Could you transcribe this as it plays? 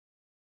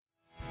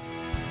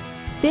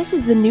This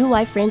is the New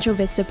Life Rancho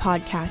Vista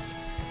podcast.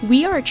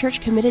 We are a church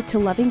committed to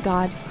loving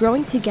God,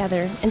 growing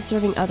together, and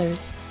serving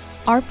others.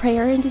 Our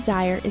prayer and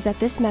desire is that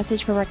this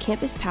message from our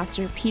campus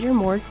pastor, Peter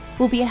Moore,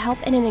 will be a help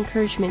and an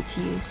encouragement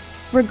to you,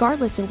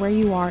 regardless of where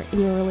you are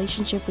in your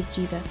relationship with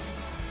Jesus.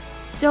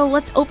 So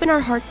let's open our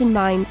hearts and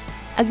minds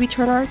as we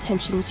turn our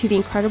attention to the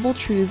incredible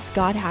truths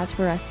God has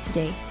for us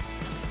today.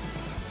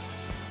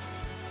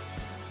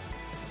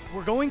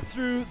 We're going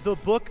through the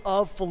book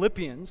of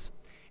Philippians,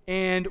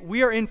 and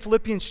we are in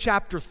Philippians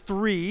chapter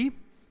 3,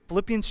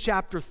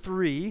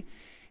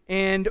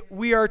 and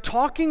we are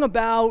talking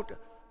about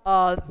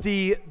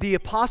the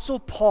Apostle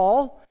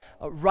Paul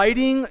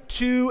writing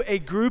to a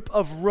group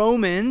of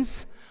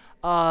Romans,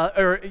 but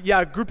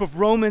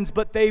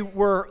they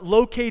were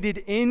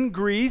located in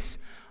Greece.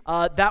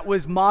 That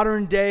was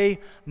modern-day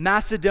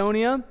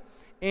Macedonia,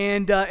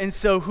 and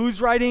so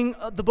who's writing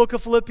the book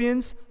of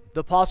Philippians?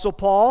 The Apostle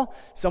Paul,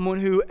 someone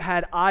who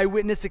had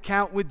eyewitness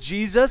account with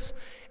Jesus.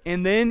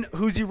 And then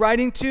who's he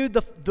writing to?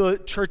 The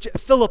church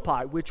at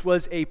Philippi, which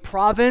was a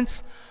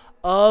province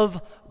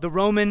of the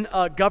Roman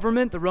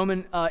government, the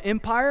Roman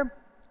Empire.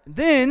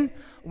 Then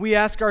we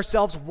ask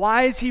ourselves,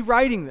 why is he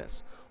writing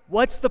this?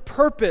 What's the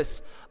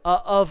purpose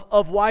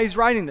of why he's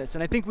writing this?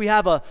 And I think we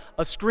have a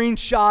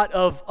screenshot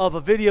of a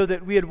video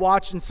that we had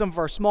watched in some of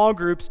our small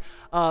groups.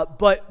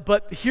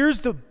 But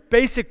here's the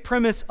basic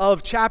premise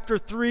of chapter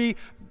 3,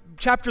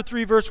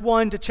 verse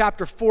 1 to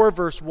chapter 4,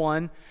 verse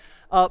 1.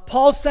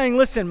 Paul's saying,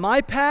 listen,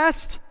 my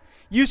past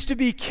used to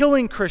be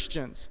killing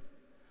Christians.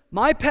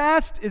 My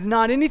past is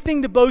not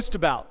anything to boast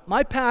about.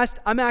 My past,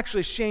 I'm actually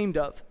ashamed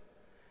of.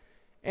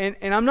 And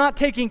I'm not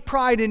taking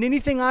pride in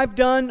anything I've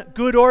done,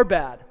 good or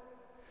bad.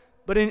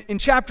 But in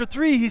chapter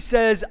 3, he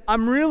says,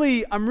 I'm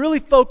really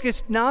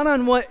focused not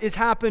on what has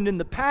happened in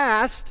the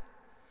past.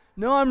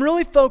 No, I'm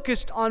really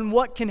focused on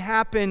what can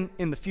happen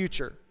in the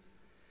future.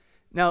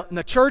 Now, in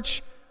the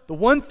church, the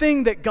one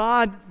thing that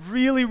God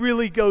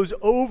really goes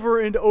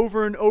over and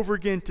over and over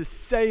again to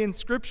say in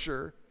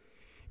Scripture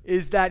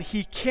is that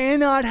He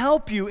cannot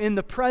help you in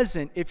the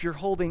present if you're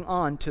holding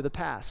on to the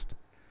past.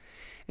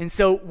 And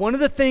so one of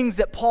the things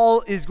that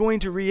Paul is going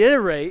to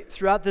reiterate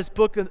throughout this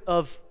book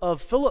of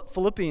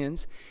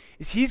Philippians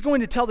is he's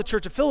going to tell the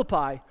church of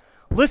Philippi,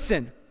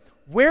 listen,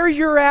 where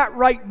you're at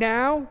right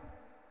now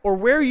or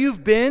where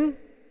you've been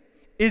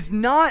does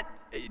not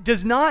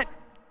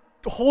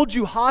hold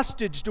you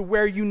hostage to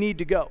where you need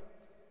to go.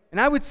 And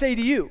I would say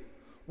to you,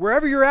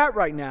 wherever you're at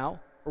right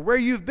now, or where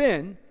you've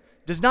been,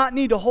 does not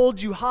need to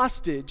hold you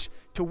hostage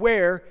to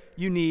where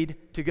you need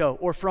to go,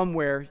 or from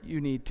where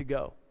you need to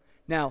go.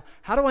 Now,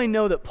 how do I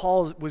know that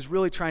Paul was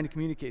really trying to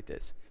communicate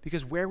this?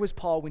 Because where was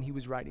Paul when he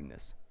was writing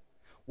this?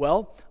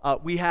 Well,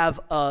 we have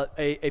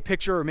a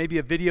picture or maybe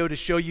a video to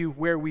show you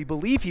where we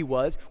believe he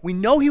was. We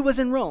know he was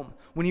in Rome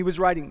when he was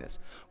writing this.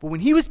 But when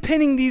he was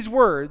penning these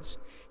words,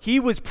 he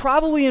was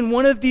probably in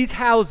one of these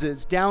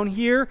houses down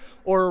here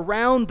or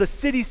around the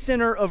city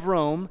center of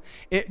Rome,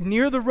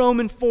 near the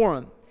Roman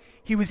Forum.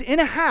 He was in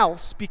a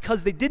house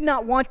because they did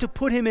not want to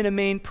put him in a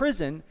main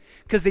prison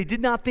because they did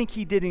not think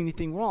he did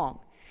anything wrong.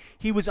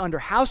 He was under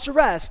house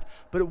arrest,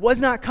 but it was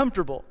not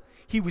comfortable.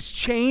 He was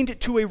chained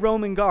to a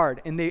Roman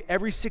guard, and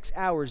every 6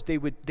 hours they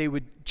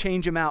would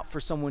change him out for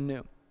someone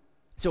new.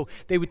 So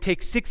they would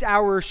take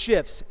 6-hour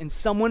shifts, and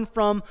someone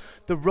from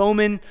the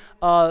Roman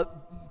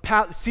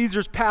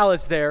Caesar's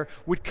palace there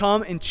would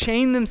come and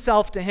chain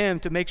themselves to him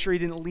to make sure he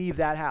didn't leave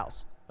that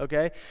house.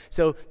 Okay,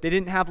 so they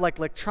didn't have like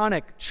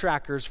electronic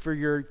trackers for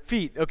your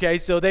feet. Okay,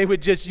 so they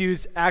would just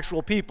use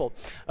actual people.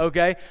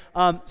 Okay,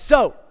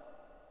 so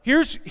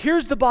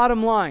here's the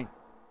bottom line.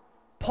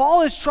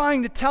 Paul is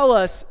trying to tell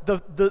us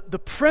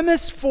the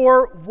premise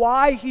for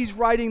why he's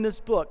writing this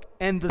book.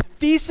 And the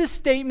thesis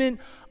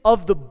statement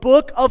of the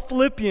book of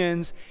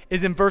Philippians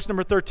is in verse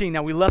number 13.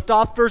 Now, we left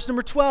off verse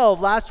number 12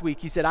 last week.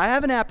 He said, I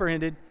haven't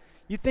apprehended.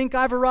 You think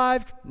I've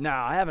arrived? No,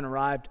 I haven't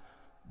arrived.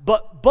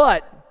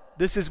 But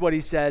this is what he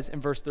says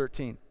in verse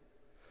 13.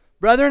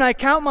 Brethren, I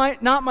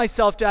count not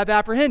myself to have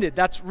apprehended.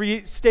 That's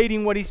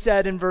restating what he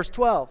said in verse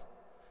 12.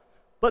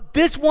 But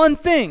this one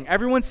thing,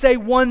 everyone say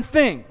one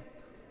thing.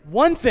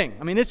 One thing.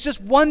 I mean, it's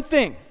just one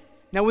thing.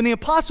 Now, when the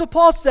Apostle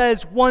Paul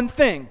says one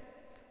thing,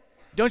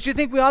 don't you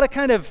think we ought to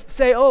kind of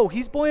say, oh,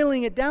 he's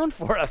boiling it down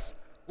for us?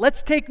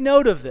 Let's take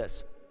note of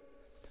this.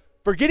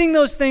 Forgetting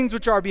those things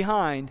which are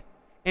behind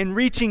and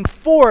reaching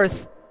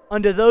forth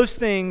unto those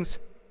things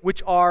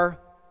which are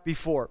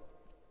before.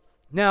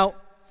 Now,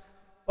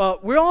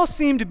 we all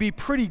seem to be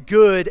pretty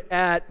good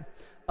at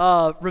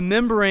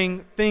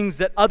remembering things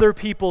that other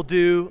people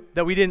do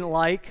that we didn't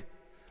like.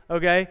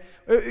 Okay,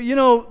 you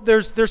know,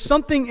 there's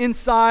something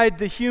inside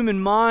the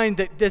human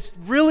mind that's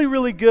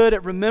really good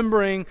at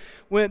remembering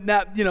when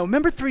that,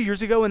 remember 3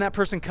 years ago when that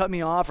person cut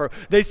me off or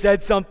they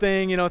said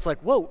something, it's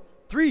like, whoa,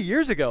 3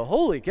 years ago,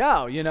 holy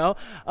cow,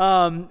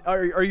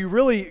 are you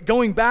really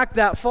going back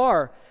that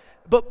far?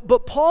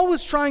 But Paul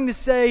was trying to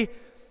say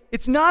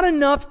it's not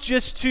enough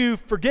just to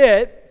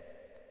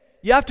forget,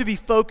 you have to be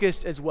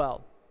focused as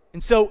well.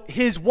 And so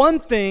his one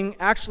thing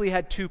actually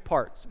had two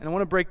parts, and I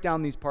want to break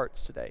down these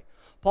parts today.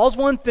 Paul's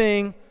one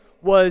thing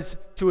was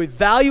to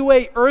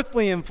evaluate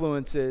earthly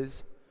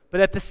influences,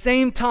 but at the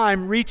same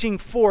time reaching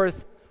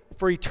forth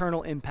for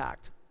eternal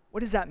impact. What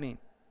does that mean?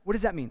 What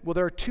does that mean? Well,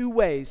 there are two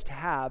ways to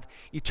have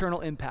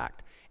eternal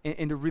impact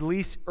and to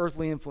release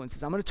earthly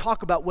influences. I'm going to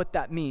talk about what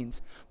that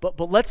means, but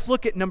let's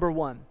look at number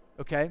one,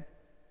 okay?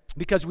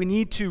 Because we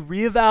need to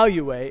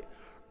reevaluate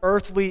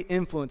earthly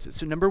influences.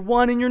 So number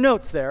one in your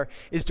notes there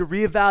is to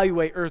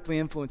reevaluate earthly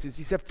influences.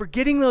 He said,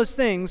 forgetting those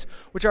things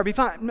which are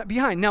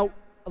behind. Now,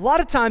 a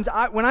lot of times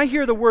when I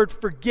hear the word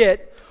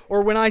forget,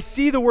 or when I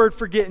see the word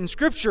forget in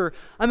Scripture,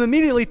 I'm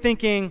immediately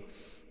thinking,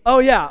 oh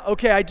yeah,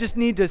 okay, I just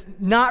need to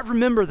not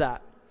remember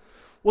that.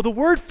 Well, the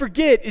word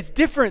forget is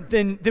different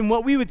than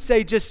what we would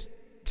say, just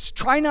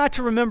try not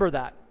to remember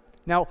that.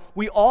 Now,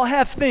 we all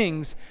have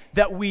things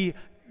that we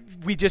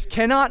just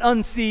cannot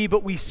unsee,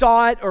 but we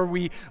saw it, or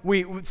we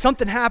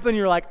something happened,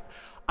 you're like,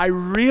 I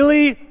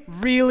really,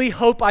 really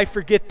hope I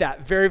forget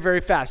that very,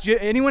 very fast.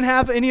 Anyone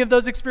have any of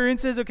those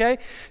experiences, okay?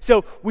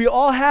 So we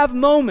all have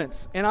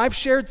moments, and I've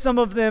shared some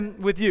of them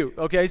with you,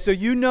 okay? So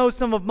you know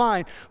some of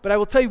mine, but I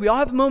will tell you, we all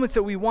have moments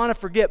that we want to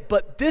forget,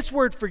 but this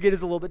word forget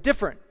is a little bit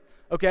different,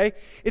 okay?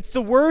 It's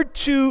the word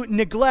to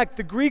neglect,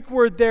 the Greek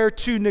word there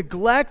to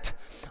neglect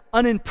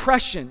an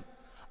impression,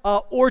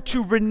 or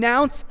to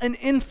renounce an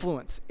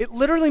influence. It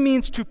literally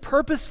means to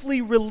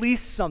purposefully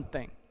release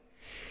something.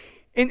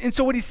 And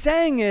so what he's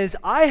saying is,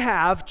 I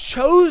have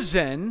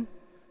chosen,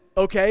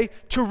 okay,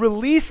 to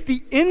release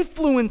the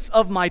influence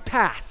of my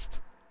past.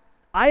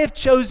 I have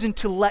chosen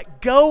to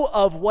let go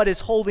of what is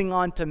holding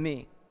on to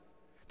me.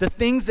 The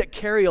things that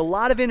carry a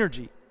lot of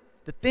energy.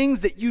 The things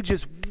that you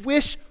just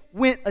wish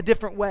went a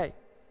different way.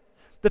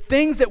 The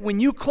things that when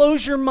you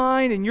close your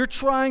mind and you're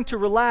trying to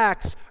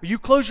relax, or you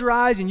close your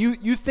eyes and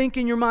you think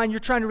in your mind you're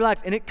trying to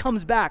relax, and it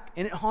comes back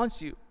and it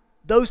haunts you.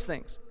 Those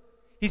things.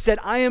 He said,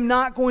 I am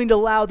not going to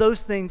allow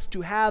those things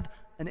to have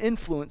an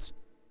influence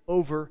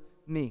over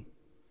me.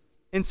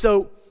 And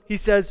so he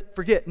says,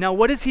 forget. Now,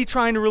 what is he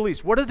trying to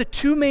release? What are the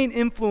two main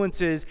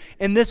influences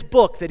in this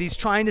book that he's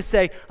trying to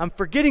say, I'm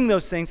forgetting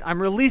those things, I'm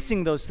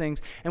releasing those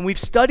things? And we've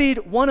studied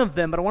one of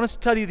them, but I want to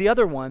study the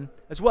other one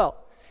as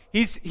well.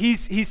 He's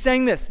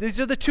saying this.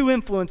 These are the two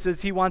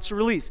influences he wants to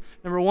release.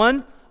 Number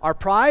one, our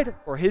pride,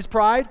 or his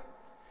pride.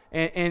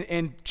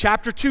 And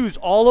chapter 2 is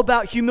all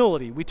about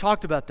humility. We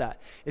talked about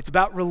that. It's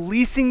about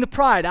releasing the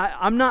pride.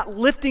 I'm not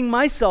lifting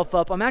myself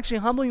up. I'm actually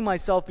humbling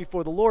myself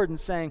before the Lord and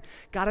saying,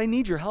 God, I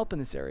need your help in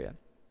this area.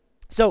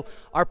 So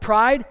our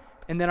pride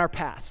and then our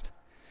past.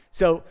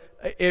 So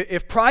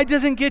if pride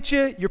doesn't get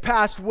you, your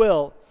past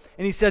will.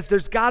 And he says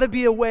there's got to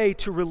be a way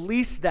to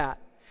release that.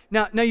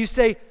 Now you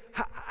say,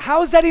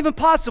 how is that even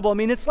possible? I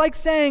mean, it's like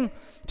saying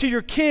to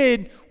your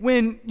kid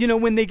when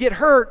they get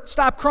hurt,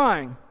 stop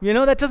crying.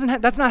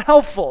 That's not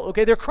helpful.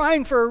 Okay, they're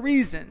crying for a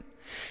reason.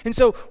 And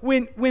so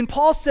when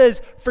Paul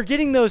says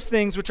forgetting those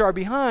things which are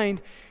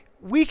behind,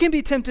 we can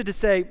be tempted to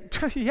say,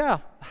 yeah,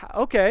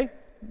 okay,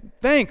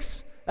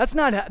 thanks. That's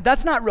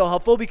not real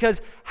helpful,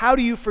 because how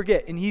do you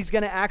forget? And he's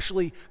going to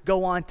actually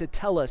go on to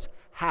tell us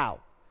how.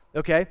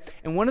 Okay?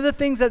 And one of the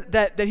things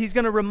that he's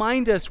going to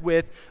remind us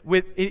with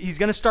he's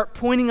going to start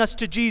pointing us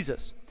to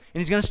Jesus. And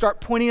he's going to start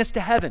pointing us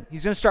to heaven.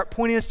 He's going to start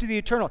pointing us to the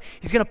eternal.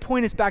 He's going to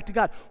point us back to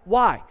God.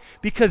 Why?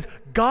 Because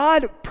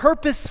God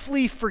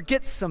purposefully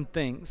forgets some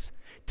things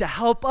to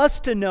help us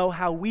to know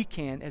how we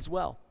can as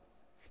well.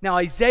 Now,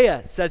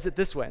 Isaiah says it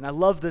this way, and I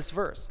love this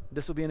verse.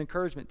 This will be an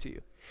encouragement to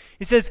you.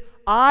 He says,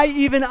 I,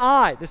 even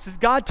I, this is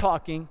God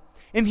talking,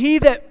 am he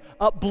that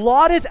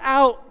blotteth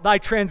out thy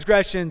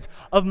transgressions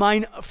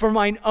for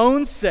mine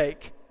own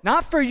sake,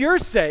 not for your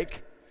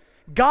sake.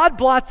 God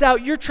blots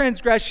out your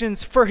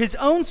transgressions for his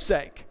own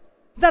sake.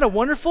 Isn't that a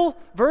wonderful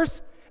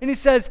verse? And he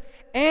says,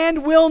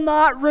 and will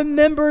not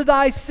remember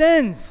thy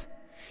sins.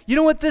 You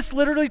know what this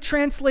literally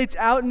translates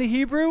out in the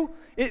Hebrew?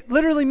 It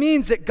literally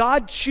means that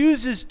God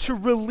chooses to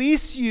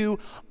release you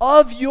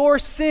of your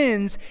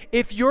sins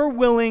if you're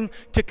willing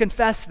to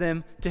confess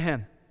them to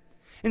him.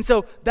 And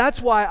so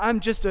that's why I'm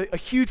just a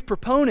huge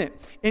proponent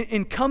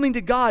in coming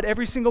to God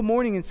every single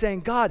morning and saying,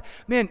 God,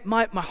 man,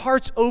 my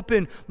heart's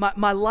open,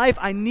 my life,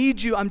 I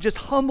need you. I'm just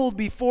humbled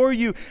before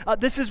you.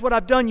 This is what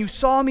I've done. You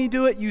saw me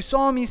do it. You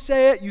saw me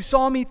say it. You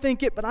saw me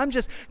think it, but I'm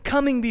just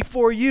coming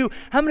before you.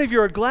 How many of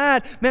you are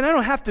glad, man, I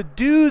don't have to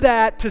do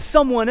that to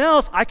someone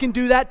else. I can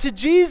do that to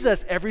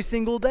Jesus every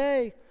single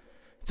day.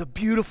 It's a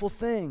beautiful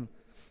thing.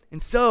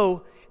 And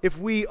so if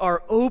we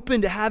are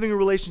open to having a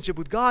relationship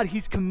with God,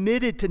 he's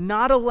committed to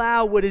not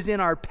allow what is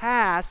in our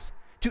past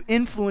to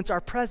influence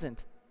our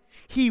present.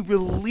 He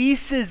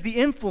releases the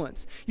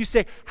influence. You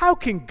say, how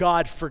can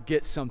God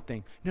forget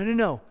something?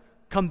 No.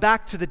 Come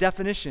back to the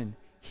definition.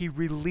 He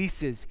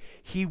releases.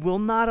 He will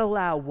not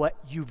allow what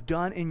you've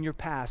done in your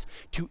past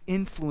to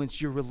influence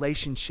your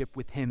relationship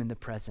with him in the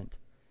present.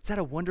 Is that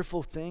a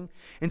wonderful thing?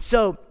 And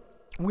so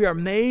we are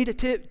made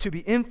to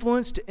be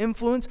influenced, to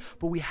influence,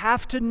 but we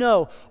have to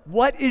know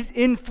what is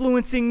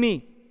influencing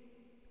me.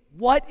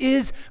 What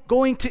is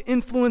going to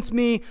influence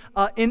me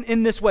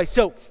in this way?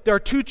 So there are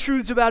two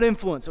truths about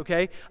influence,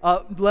 okay?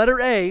 Letter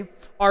A,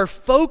 our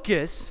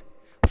focus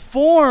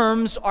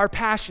forms our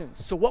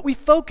passions. So what we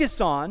focus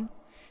on,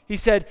 he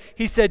said,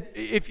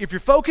 if you're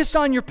focused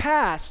on your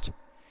past,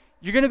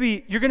 you're going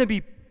to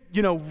be,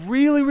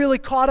 really, really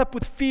caught up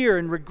with fear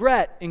and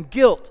regret and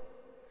guilt.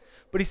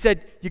 But he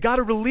said, you got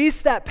to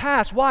release that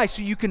past. Why?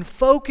 So you can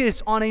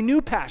focus on a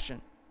new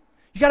passion.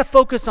 You got to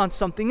focus on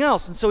something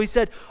else. And so he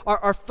said,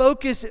 our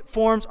focus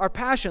forms our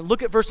passion.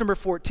 Look at verse number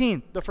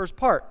 14, the first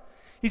part.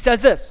 He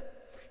says this.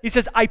 He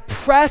says, I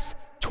press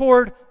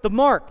toward the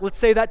mark. Let's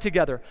say that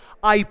together.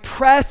 I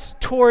press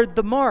toward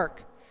the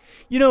mark.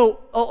 A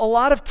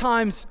lot of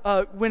times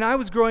when I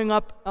was growing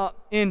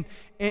up in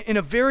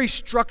a very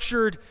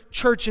structured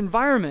church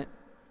environment,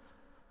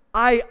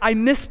 I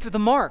missed the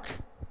mark.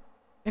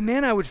 And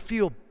man, I would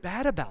feel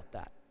bad about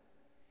that.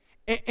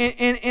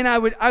 And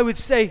I would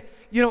say,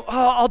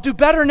 I'll do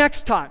better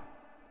next time.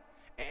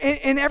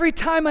 And every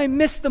time I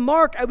missed the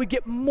mark, I would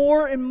get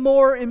more and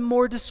more and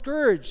more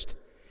discouraged.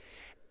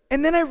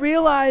 And then I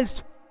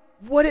realized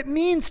what it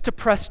means to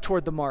press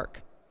toward the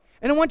mark.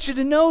 And I want you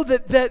to know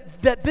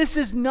that this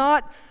is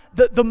not,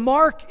 the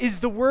mark is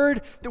the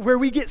word where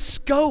we get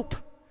scope.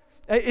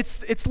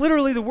 It's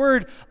literally the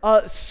word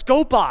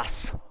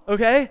skopos,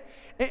 okay?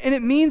 And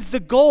it means the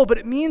goal, but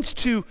it means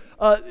to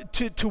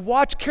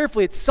watch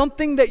carefully. It's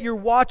something that you're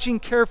watching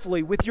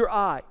carefully with your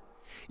eye.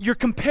 You're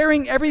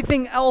comparing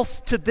everything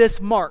else to this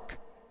mark.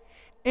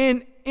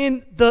 And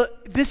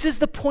this is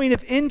the point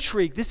of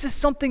intrigue. This is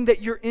something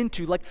that you're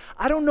into. Like,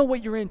 I don't know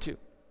what you're into.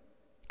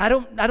 I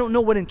don't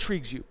know what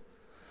intrigues you.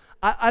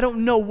 I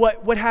don't know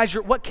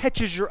what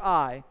catches your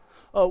eye.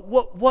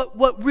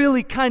 What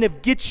really kind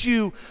of gets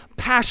you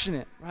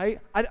passionate,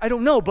 right? I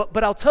don't know,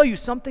 but I'll tell you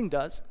something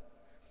does.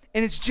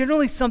 And it's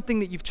generally something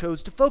that you've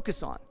chose to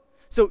focus on.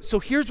 So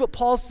here's what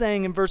Paul's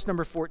saying in verse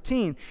number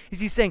 14.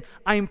 He's saying,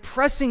 I am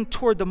pressing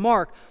toward the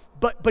mark,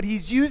 but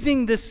he's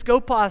using this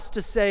skopos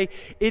to say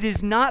it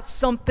is not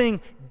something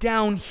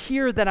down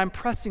here that I'm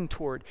pressing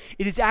toward.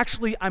 It is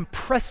actually, I'm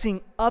pressing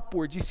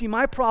upward. You see,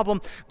 my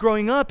problem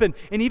growing up and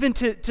even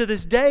to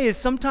this day is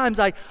sometimes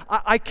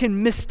I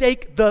can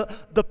mistake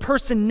the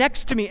person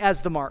next to me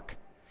as the mark.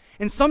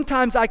 And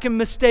sometimes I can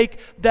mistake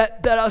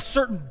that a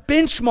certain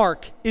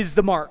benchmark is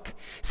the mark.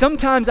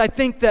 Sometimes I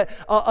think that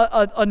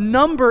a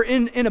number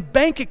in a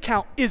bank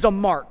account is a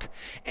mark.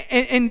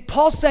 And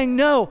Paul's saying,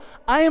 no,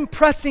 I am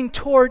pressing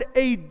toward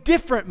a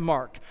different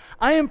mark.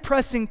 I am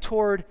pressing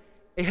toward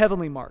a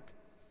heavenly mark.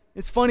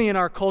 It's funny in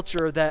our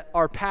culture that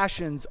our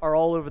passions are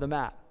all over the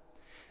map.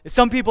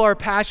 Some people are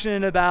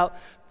passionate about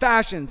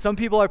fashion. Some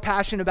people are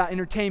passionate about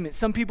entertainment.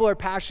 Some people are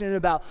passionate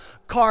about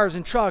cars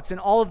and trucks and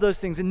all of those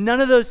things. And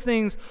none of those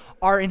things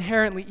are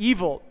inherently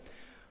evil.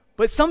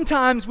 But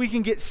sometimes we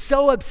can get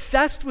so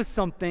obsessed with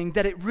something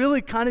that it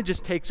really kind of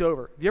just takes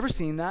over. Have you ever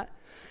seen that?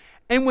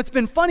 And what's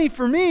been funny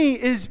for me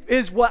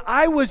is what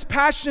I was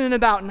passionate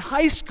about in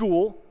high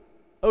school,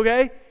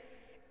 okay,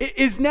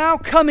 is now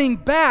coming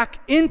back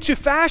into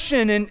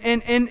fashion and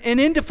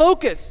into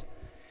focus.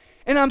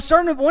 And I'm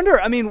starting to wonder,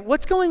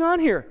 what's going on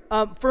here?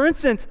 For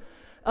instance,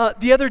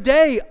 the other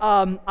day,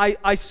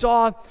 I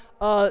saw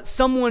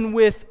someone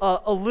with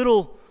a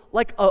little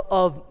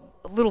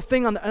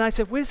thing on, and I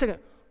said, wait a second,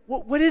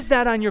 what is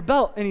that on your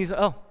belt? And he's,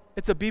 oh,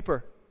 it's a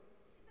beeper.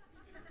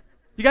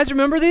 You guys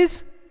remember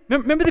these?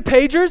 Remember the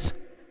pagers?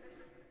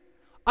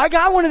 I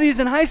got one of these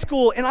in high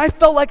school, and I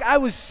felt like I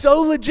was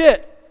so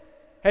legit.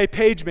 Hey,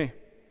 page me.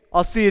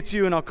 I'll see it's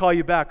you, and I'll call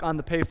you back on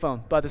the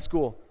payphone by the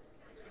school.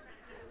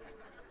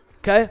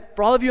 Okay,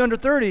 for all of you under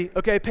 30,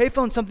 okay,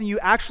 payphone's something you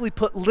actually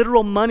put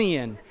literal money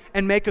in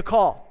and make a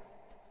call.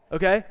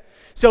 Okay,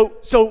 so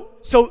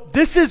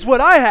this is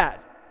what I had.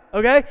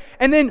 Okay,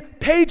 and then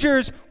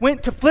pagers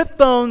went to flip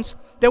phones,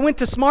 they went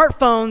to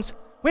smartphones.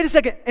 Wait a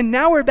second, and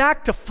now we're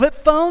back to flip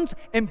phones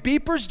and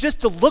beepers just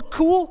to look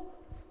cool?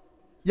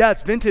 Yeah,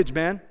 it's vintage,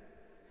 man.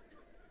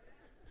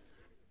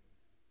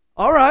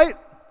 All right,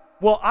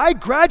 well, I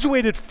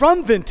graduated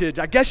from vintage.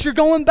 I guess you're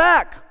going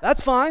back.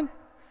 That's fine.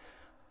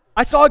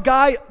 I saw a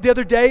guy the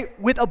other day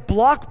with a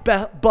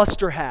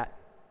Blockbuster hat.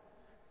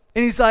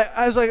 And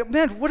I was like,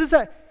 man, what is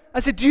that? I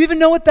said, do you even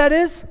know what that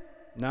is?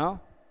 No.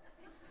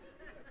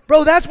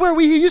 Bro, that's where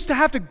we used to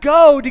have to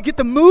go to get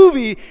the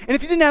movie. And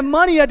if you didn't have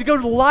money, you had to go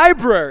to the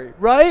library,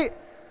 right?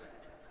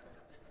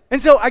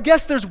 And so I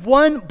guess there's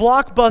one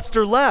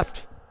Blockbuster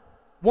left.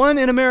 One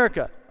in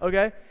America,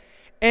 okay?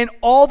 And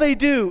all they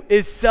do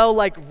is sell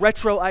like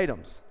retro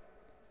items.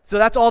 So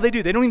that's all they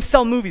do. They don't even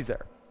sell movies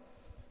there.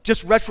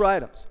 Just retro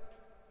items.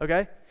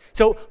 Okay?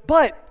 So,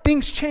 but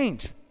things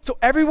change. So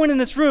everyone in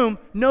this room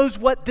knows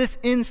what this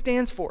N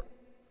stands for.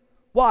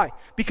 Why?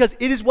 Because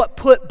it is what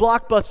put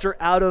Blockbuster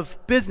out of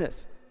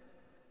business.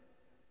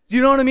 Do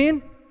you know what I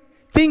mean?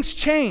 Things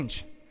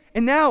change.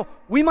 And now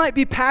we might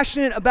be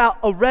passionate about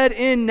a red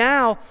N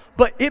now,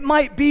 but it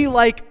might be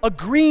like a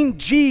green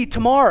G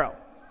tomorrow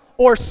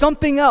or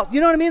something else. You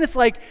know what I mean? It's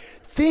like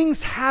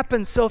things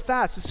happen so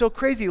fast. It's so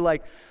crazy.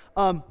 Like,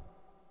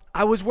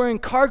 I was wearing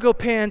cargo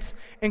pants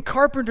and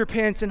carpenter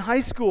pants in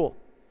high school.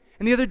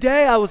 And the other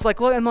day I was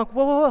like, I'm like,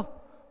 whoa.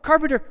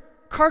 Carpenter,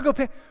 cargo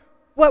pants.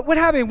 What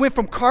happened? It went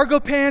from cargo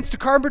pants to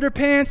carpenter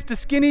pants to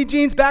skinny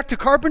jeans back to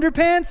carpenter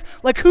pants?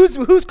 Like,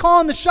 who's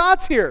calling the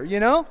shots here, you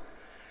know?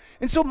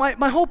 And so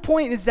my whole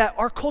point is that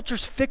our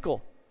culture's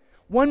fickle.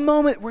 One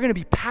moment we're going to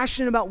be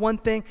passionate about one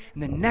thing,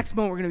 and the next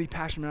moment we're going to be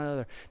passionate about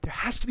another. There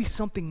has to be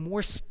something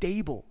more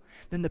stable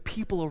than the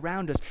people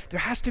around us. There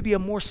has to be a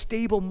more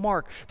stable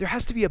mark. There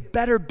has to be a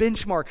better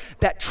benchmark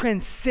that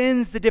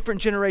transcends the different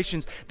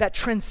generations, that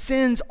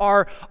transcends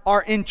our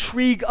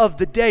intrigue of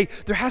the day.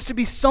 There has to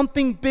be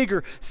something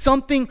bigger,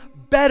 something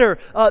better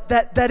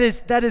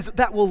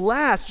that will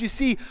last. You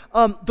see,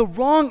 the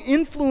wrong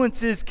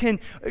influences can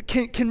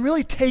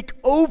really take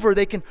over.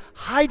 They can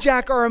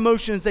hijack our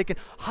emotions. They can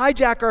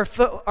hijack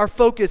our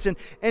focus, and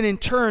in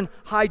turn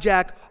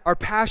hijack our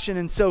passion.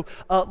 And so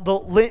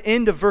the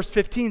end of verse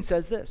 15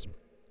 says this.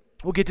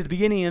 We'll get to the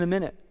beginning in a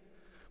minute.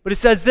 But it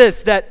says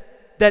this,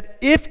 that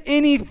if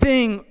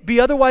anything be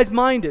otherwise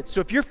minded,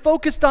 so if you're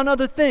focused on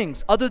other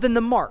things other than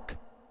the mark,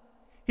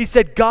 he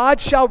said,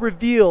 God shall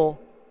reveal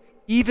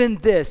even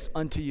this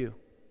unto you.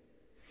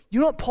 You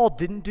know what Paul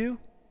didn't do?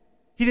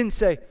 He didn't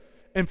say,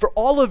 and for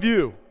all of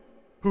you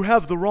who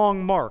have the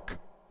wrong mark,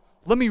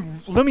 let me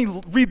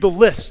read the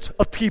list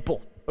of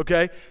people,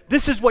 okay?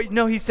 This is what,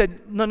 no, he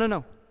said,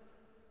 no.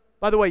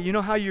 By the way, you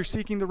know how you're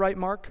seeking the right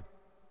mark?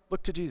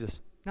 Look to Jesus,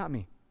 not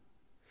me.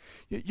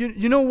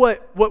 You know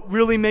what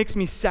really makes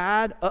me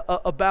sad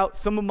about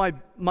some of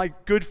my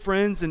good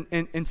friends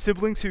and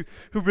siblings who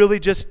really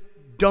just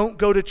don't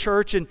go to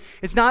church? And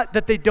it's not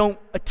that they don't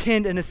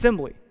attend an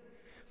assembly.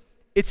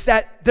 It's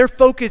that their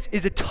focus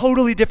is a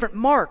totally different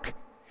mark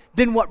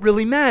than what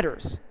really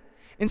matters.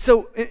 And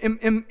so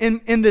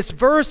in this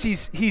verse,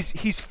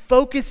 he's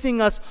focusing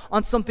us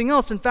on something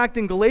else. In fact,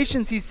 in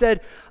Galatians, he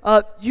said,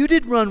 you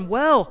did run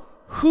well.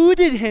 Who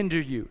did hinder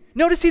you?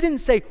 Notice he didn't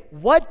say,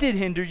 what did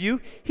hinder you?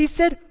 He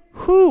said,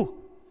 who?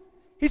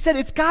 He said,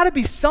 it's got to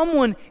be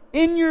someone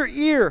in your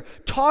ear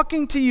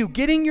talking to you,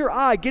 getting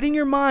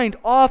your mind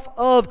off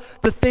of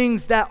the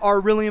things that are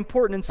really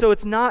important. And so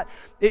it's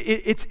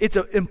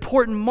an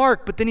important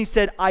mark, but then he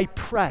said, I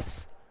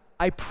press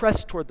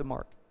toward the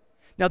mark.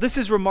 Now this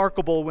is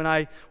remarkable. When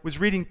I was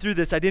reading through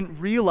this, I didn't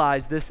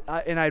realize this,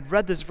 and I'd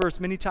read this verse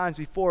many times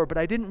before, but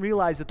I didn't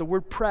realize that the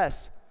word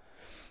press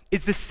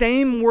is the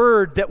same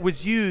word that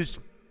was used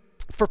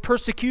for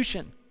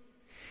persecution.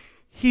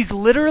 He's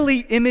literally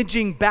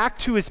imaging back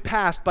to his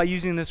past by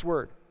using this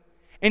word.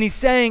 And he's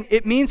saying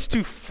it means to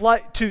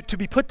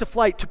be put to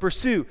flight, to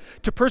pursue,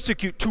 to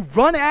persecute, to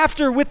run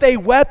after with a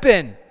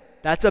weapon.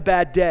 That's a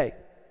bad day.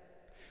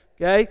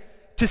 Okay?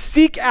 To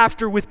seek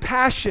after with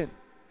passion.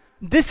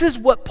 This is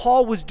what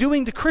Paul was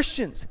doing to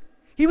Christians.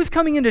 He was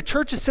coming into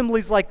church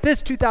assemblies like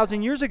this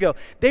 2,000 years ago.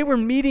 They were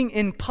meeting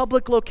in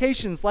public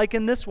locations like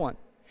in this one.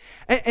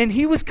 And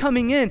he was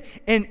coming in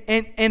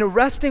and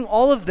arresting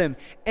all of them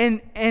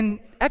and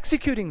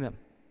executing them.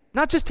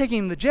 Not just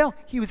taking them to jail,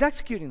 he was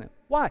executing them.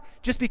 Why?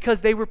 Just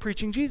because they were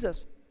preaching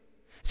Jesus.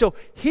 So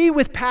he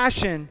with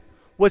passion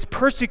was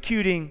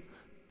persecuting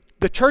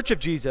the church of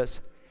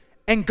Jesus,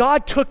 and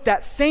God took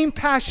that same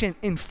passion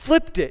and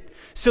flipped it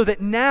so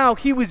that now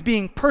he was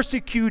being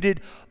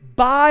persecuted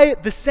by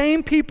the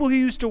same people he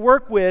used to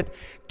work with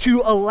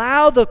to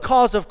allow the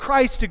cause of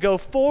Christ to go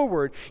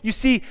forward. You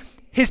see,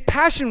 his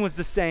passion was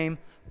the same,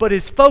 but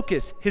his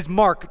focus, his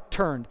mark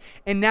turned.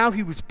 And now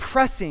he was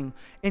pressing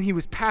and he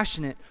was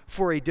passionate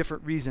for a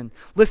different reason.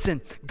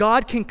 Listen,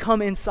 God can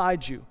come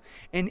inside you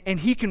and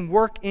he can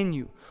work in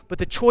you. But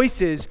the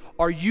choice is,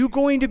 are you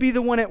going to be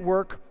the one at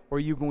work, or are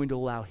you going to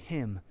allow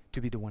him to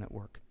be the one at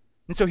work?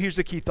 And so here's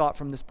the key thought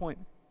from this point.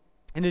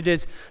 And it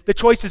is, the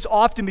choice is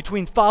often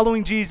between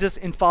following Jesus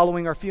and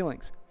following our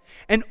feelings.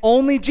 And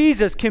only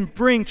Jesus can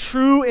bring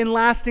true and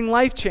lasting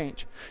life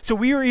change. So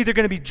we are either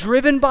going to be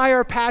driven by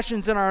our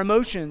passions and our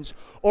emotions,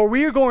 or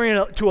we are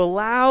going to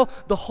allow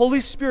the Holy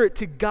Spirit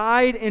to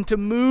guide and to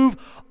move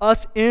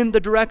us in the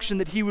direction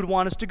that he would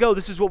want us to go.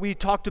 This is what we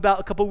talked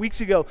about a couple of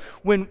weeks ago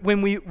when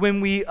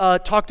we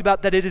talked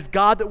about that it is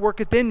God that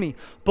worketh in me,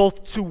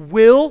 both to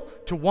will,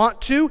 to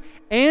want to,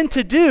 and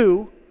to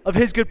do of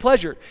his good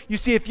pleasure. You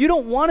see, if you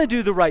don't want to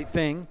do the right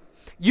thing,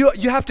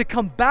 you have to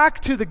come back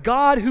to the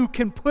God who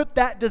can put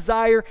that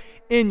desire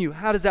in you.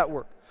 How does that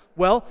work?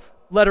 Well,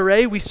 letter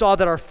A, we saw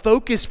that our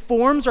focus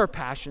forms our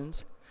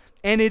passions,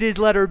 and it is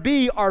letter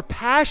B, our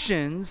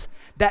passions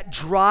that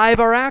drive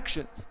our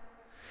actions.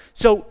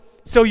 So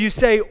you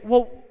say,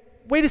 well,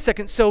 wait a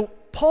second. So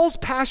Paul's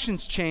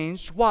passions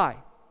changed. Why?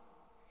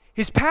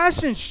 His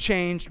passions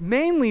changed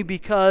mainly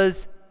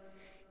because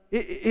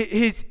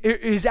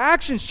his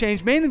actions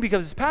changed mainly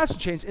because his passion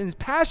changed, and his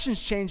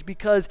passions changed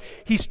because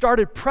he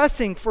started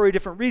pressing for a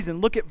different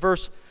reason. Look at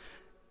verse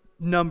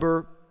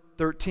number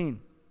 13.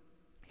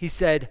 He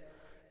said,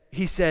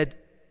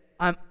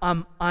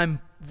 I'm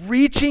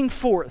reaching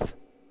forth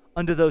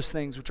unto those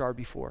things which are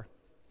before.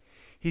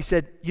 He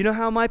said, you know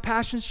how my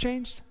passions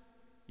changed?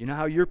 You know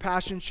how your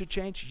passions should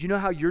change? You know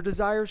how your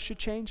desires should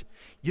change?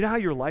 You know how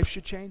your life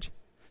should change?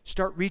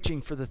 Start reaching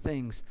for the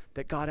things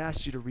that God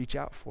asked you to reach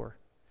out for.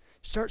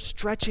 Start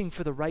stretching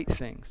for the right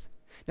things.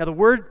 Now, the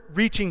word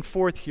reaching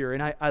forth here,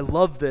 and I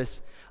love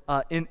this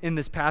in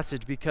this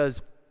passage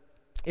because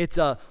it's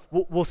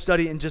we'll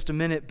study it in just a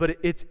minute, but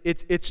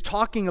it's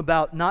talking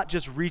about not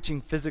just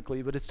reaching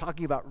physically, but it's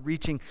talking about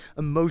reaching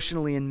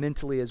emotionally and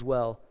mentally as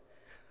well.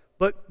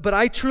 But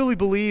I truly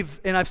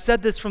believe, and I've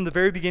said this from the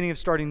very beginning of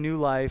starting New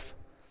Life,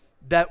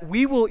 that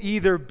we will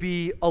either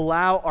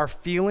allow our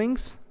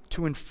feelings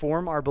to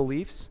inform our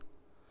beliefs,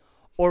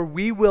 or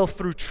we will,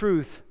 through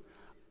truth,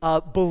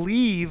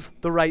 believe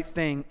the right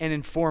thing and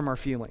inform our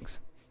feelings.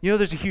 You know,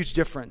 there's a huge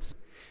difference,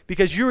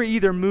 because you're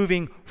either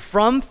moving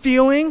from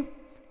feeling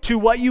to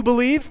what you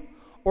believe,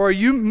 or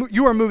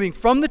you are moving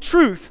from the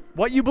truth,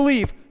 what you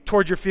believe,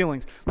 towards your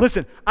feelings.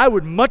 Listen, I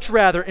would much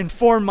rather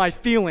inform my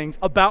feelings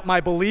about my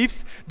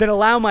beliefs than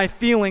allow my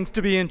feelings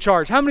to be in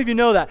charge. How many of you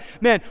know that?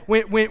 Man,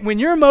 when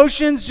your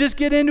emotions just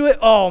get into it,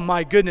 oh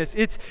my goodness,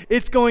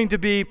 it's going to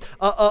be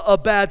a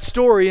bad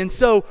story. And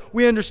so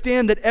we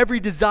understand that every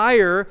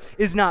desire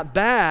is not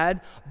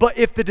bad, but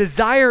if the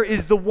desire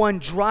is the one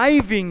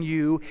driving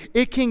you,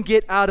 it can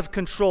get out of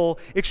control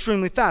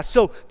extremely fast.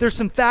 So there's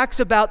some facts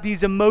about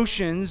these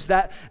emotions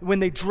that when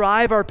they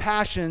drive our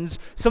passions,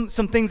 some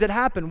things that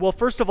happen. Well,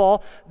 first of all,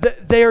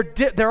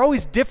 they're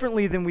always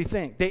differently than we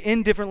think. They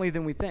end differently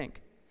than we think.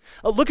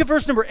 Look at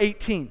verse number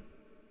 18.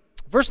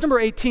 Verse number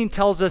 18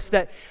 tells us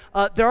that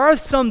there are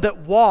some that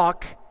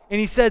walk,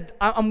 and he said,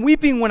 I'm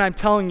weeping when I'm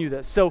telling you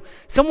this. So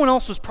someone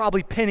else was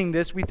probably penning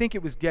this. We think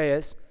it was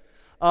Gaius,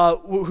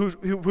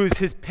 who's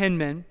his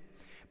penman.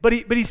 But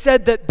he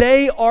said that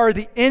they are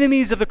the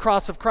enemies of the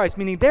cross of Christ,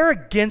 meaning they're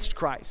against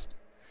Christ.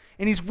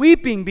 And he's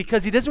weeping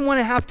because he doesn't want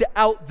to have to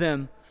out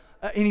them,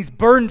 and he's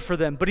burdened for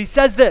them. But he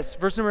says this,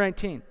 verse number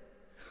 19,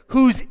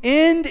 whose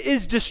end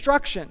is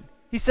destruction.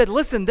 He said,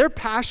 listen, they're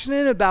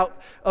passionate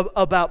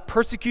about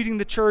persecuting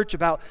the church,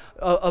 about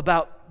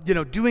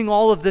doing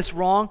all of this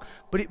wrong,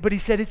 but he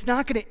said it's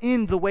not going to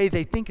end the way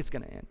they think it's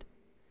going to end.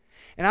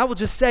 And I will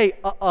just say,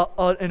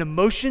 an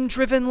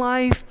emotion-driven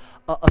life,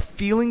 a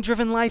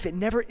feeling-driven life, it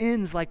never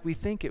ends like we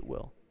think it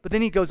will. But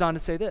then he goes on to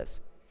say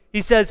this.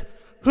 He says,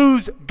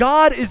 whose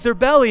God is their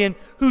belly, and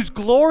whose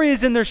glory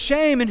is in their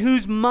shame, and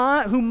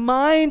who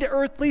mind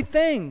earthly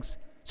things.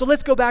 So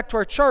let's go back to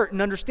our chart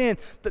and understand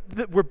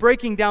that we're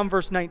breaking down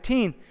verse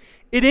 19.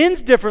 It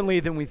ends differently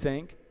than we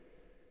think.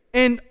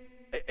 And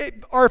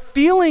our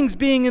feelings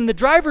being in the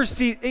driver's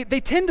seat,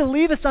 they tend to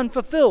leave us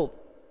unfulfilled.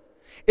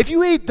 If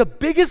you ate the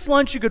biggest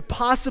lunch you could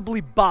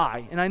possibly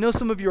buy, and I know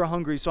some of you are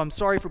hungry, so I'm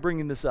sorry for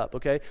bringing this up,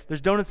 okay?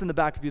 There's donuts in the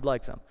back if you'd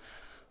like some.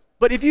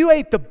 But if you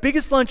ate the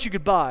biggest lunch you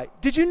could buy,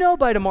 did you know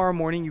by tomorrow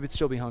morning you would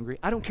still be hungry?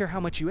 I don't care how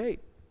much you ate.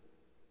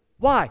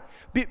 Why?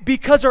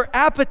 Because our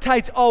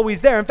appetite's always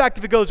there. In fact,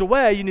 if it goes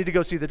away, you need to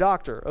go see the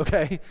doctor,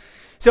 okay?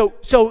 So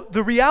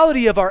the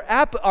reality of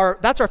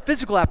that's our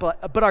physical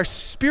appetite, but our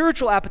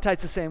spiritual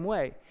appetite's the same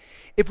way.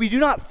 If we do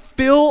not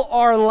fill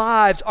our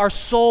lives, our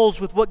souls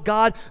with what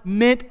God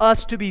meant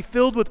us to be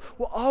filled with,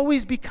 we'll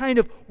always be kind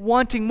of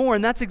wanting more.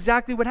 And that's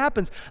exactly what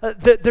happens.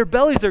 Their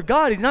belly's their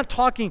God. He's not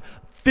talking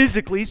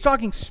physically, he's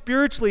talking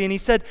spiritually, and he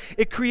said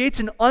it creates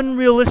an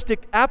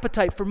unrealistic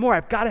appetite for more.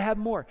 I've got to have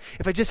more.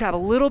 If I just have a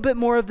little bit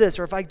more of this,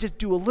 or if I just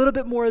do a little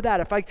bit more of that,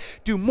 if I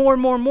do more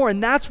and more and more,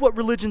 and that's what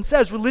religion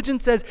says. Religion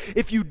says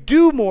if you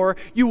do more,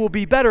 you will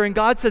be better, and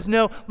God says,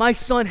 no, my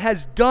son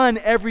has done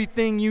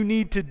everything you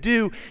need to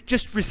do.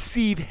 Just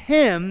receive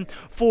him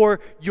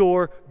for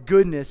your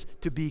goodness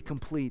to be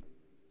complete.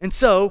 And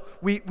so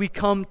we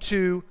come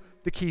to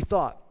the key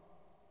thought.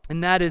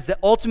 And that is that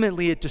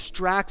ultimately it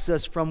distracts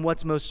us from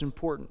what's most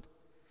important.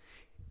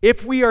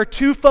 If we are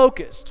too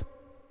focused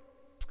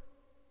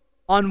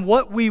on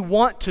what we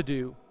want to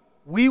do,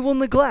 we will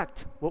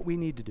neglect what we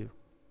need to do.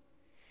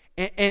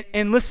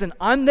 And listen,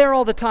 I'm there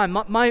all the time.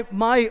 My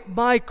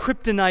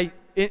kryptonite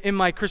in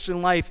my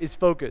Christian life is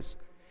focus.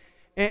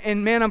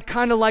 And man, I'm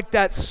kind of like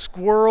that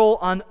squirrel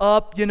on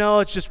up,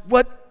 it's just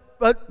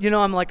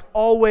I'm like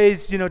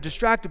always,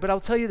 distracted. But I'll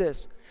tell you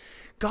this.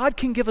 God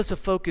can give us a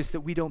focus that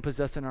we don't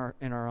possess on our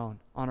own.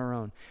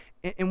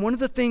 And one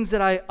of the things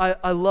that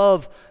I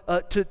love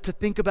to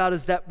think about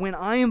is that when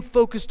I am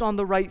focused on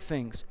the right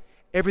things,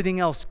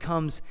 everything else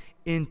comes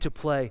into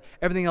play.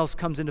 Everything else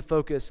comes into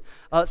focus.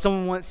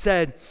 Someone once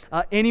said,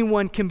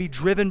 anyone can be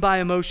driven by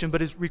emotion,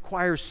 but it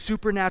requires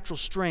supernatural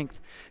strength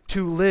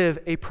to live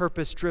a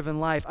purpose-driven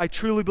life. I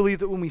truly believe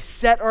that when we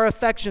set our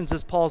affections,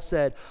 as Paul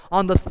said,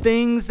 on the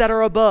things that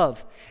are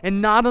above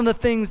and not on the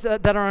things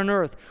that are on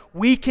earth,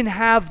 we can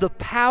have the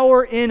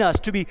power in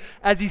us to be,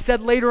 as he said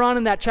later on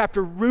in that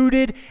chapter,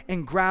 rooted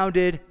and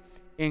grounded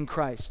in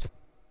Christ.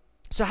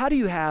 So how do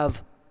you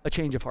have a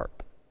change of heart?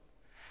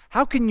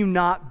 How can you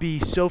not be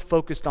so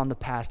focused on the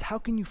past? How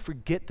can you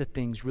forget the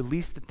things,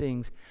 release the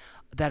things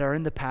that are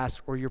in the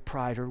past or your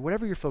pride or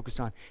whatever you're focused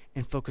on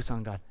and focus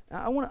on God?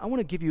 Now, I want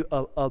to give you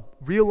a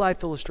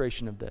real-life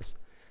illustration of this.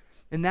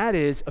 And that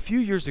is, a few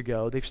years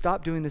ago, they've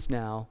stopped doing this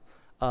now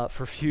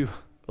for a few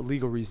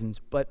legal reasons,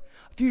 but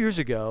a few years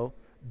ago,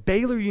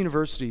 Baylor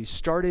University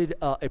started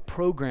a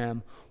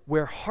program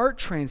where heart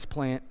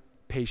transplant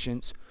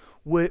patients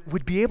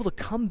would be able to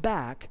come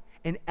back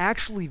and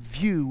actually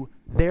view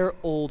their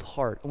old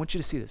heart. I want you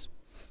to see this.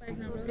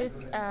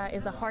 This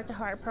is a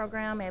heart-to-heart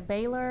program at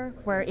Baylor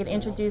where it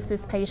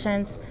introduces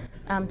patients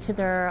to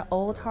their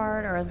old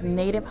heart or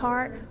native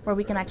heart, where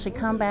we can actually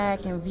come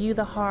back and view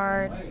the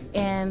heart,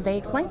 and they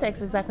explain to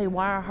us exactly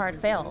why our heart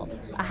failed.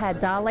 I had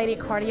dilated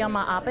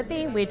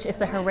cardiomyopathy, which is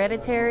a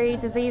hereditary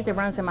disease that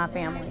runs in my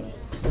family.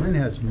 Mine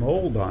has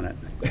mold on it.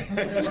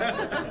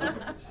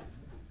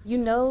 You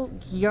know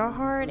your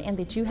heart and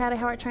that you had a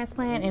heart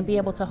transplant and be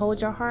able to hold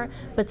your heart,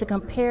 but to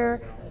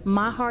compare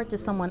my heart to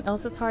someone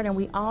else's heart, and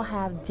we all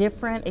have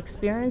different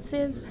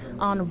experiences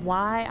on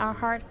why our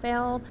heart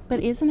failed. But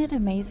isn't it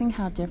amazing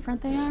how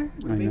different they are?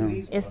 I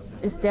know.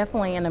 It's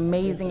definitely an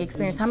amazing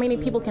experience. How many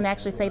people can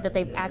actually say that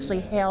they've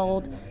actually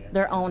held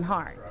their own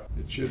heart?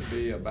 It should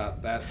be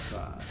about that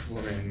size.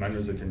 Well, I mean, mine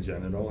was a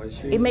congenital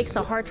issue. It makes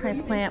the heart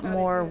transplant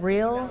more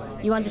real.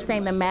 You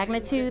understand the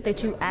magnitude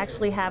that you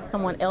actually have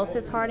someone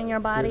else's heart in your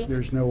body.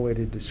 There's no way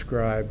to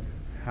describe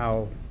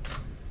how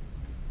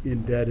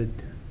indebted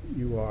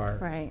you are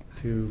Right.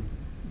 to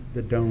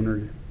the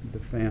donor, the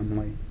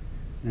family,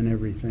 and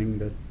everything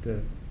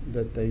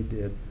that they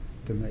did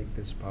to make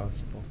this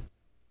possible.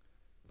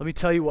 Let me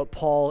tell you what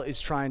Paul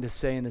is trying to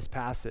say in this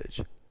passage.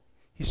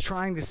 He's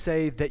trying to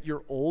say that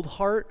your old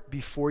heart,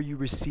 before you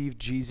received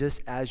Jesus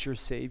as your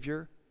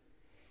Savior,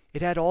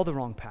 it had all the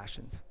wrong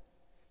passions.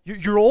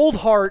 Your old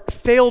heart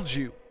failed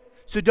you.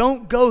 So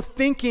don't go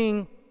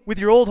thinking with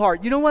your old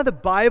heart. You know why the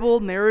Bible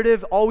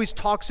narrative always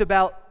talks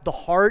about the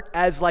heart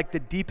as like the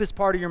deepest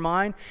part of your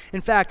mind?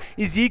 In fact,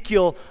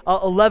 Ezekiel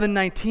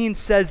 11:19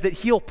 says that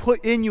he'll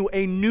put in you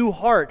a new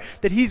heart,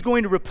 that he's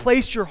going to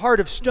replace your heart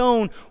of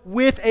stone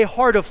with a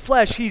heart of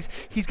flesh. He's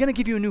going to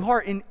give you a new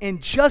heart.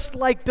 And just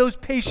like those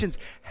patients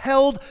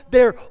held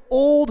their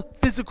old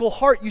physical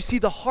heart, you see,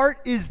 the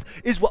heart is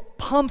what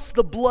pumps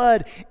the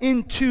blood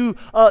into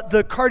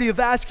the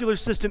cardiovascular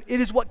system.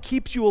 It is what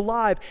keeps you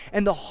alive.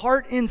 And the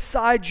heart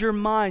inside your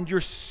mind,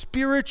 your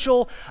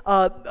spiritual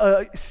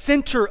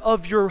center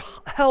of your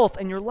health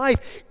and your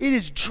life, it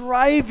is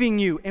driving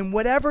you. And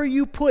whatever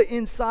you put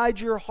inside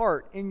your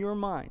heart, in your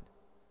mind,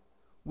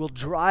 will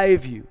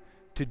drive you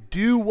to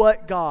do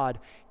what God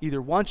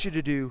either wants you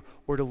to do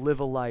or to live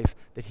a life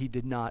that he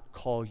did not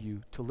call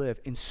you to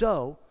live. And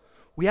so,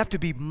 we have to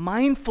be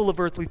mindful of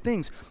earthly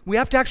things. We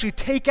have to actually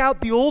take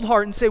out the old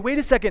heart and say, wait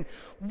a second,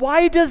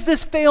 why does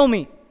this fail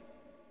me?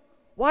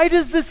 Why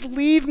does this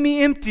leave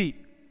me empty?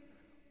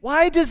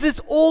 Why does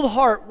this old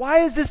heart, why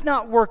is this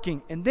not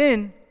working? And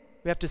then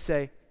we have to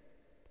say,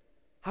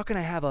 how can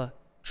I have a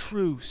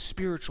true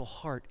spiritual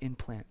heart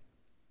implant?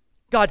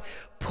 God,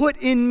 put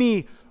in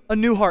me a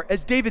new heart.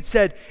 As David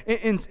said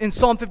in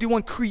Psalm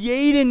 51,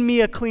 create in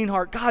me a clean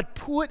heart. God,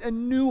 put a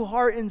new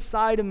heart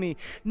inside of me.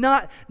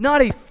 Not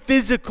a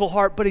physical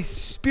heart, but a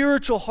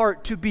spiritual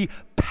heart to be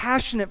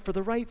passionate for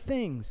the right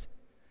things.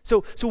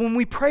 So when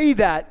we pray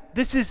that,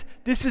 this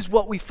is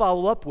what we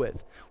follow up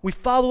with. We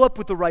follow up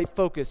with the right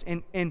focus.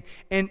 And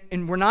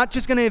we're not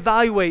just going to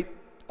evaluate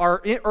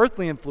our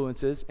earthly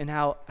influences and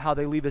how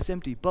they leave us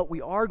empty, but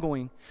we are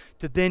going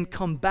to then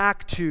come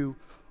back to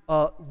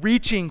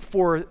reaching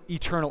for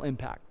eternal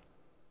impact.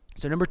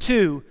 So number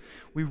 2,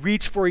 we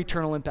reach for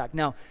eternal impact.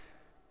 Now,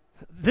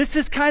 this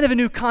is kind of a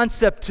new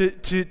concept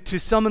to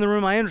some in the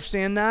room. I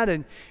understand that,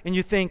 and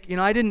you think,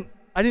 I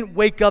didn't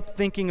wake up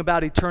thinking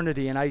about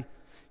eternity, and I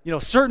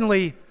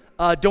certainly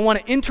don't want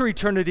to enter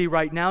eternity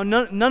right now.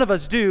 None of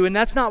us do, and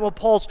that's not what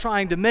Paul's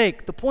trying to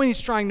make. The point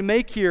he's trying to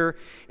make here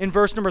in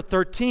verse number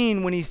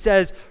 13, when he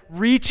says,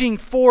 reaching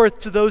forth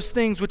to those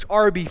things which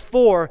are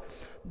before,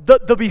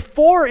 the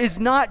before is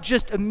not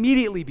just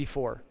immediately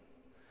before.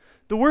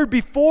 The word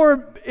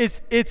before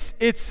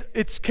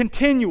it's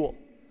continual,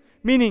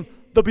 meaning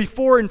the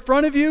before in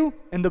front of you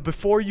and the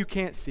before you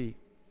can't see.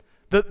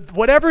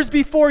 Whatever's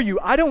before you,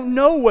 I don't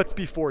know what's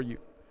before you.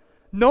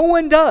 No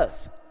one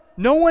does.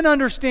 No one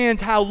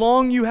understands how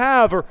long you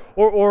have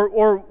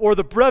or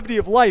the brevity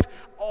of life.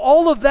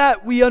 All of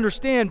that we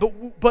understand,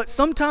 but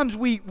sometimes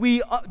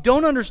we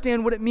don't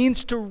understand what it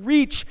means to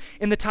reach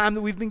in the time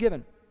that we've been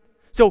given.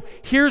 So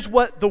here's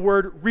what the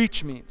word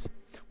reach means.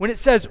 When it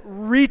says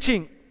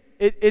reaching,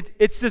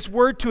 it's this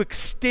word to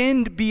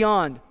extend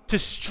beyond, to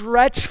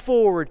stretch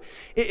forward.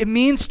 It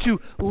means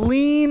to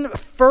lean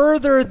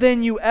further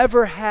than you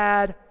ever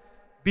had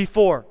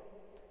before.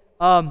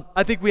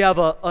 I think we have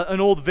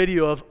an old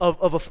video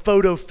of a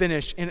photo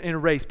finish in a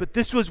race, but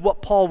this was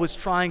what Paul was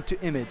trying to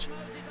image.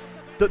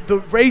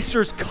 The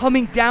racers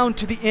coming down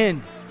to the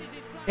end,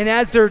 and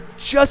as they're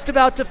just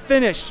about to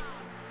finish,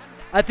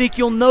 I think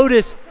you'll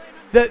notice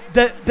that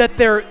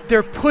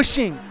they're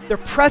pushing, they're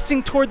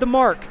pressing toward the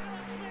mark,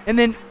 and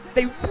then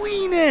they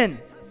lean in.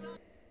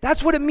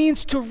 That's what it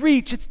means to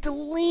reach. It's to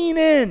lean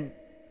in.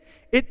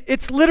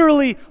 It's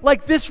literally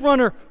like this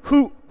runner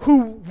who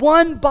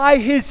won by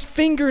his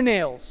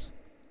fingernails.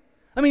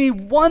 I mean, he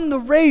won the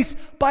race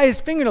by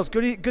his fingernails.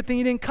 Good thing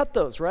he didn't cut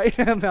those, right?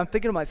 I'm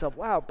thinking to myself,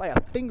 wow, by a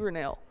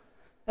fingernail.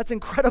 That's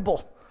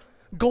incredible.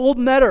 Gold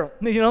medal,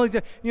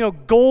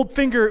 gold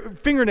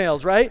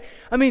fingernails, right?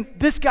 I mean,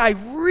 this guy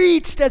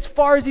reached as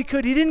far as he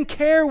could. He didn't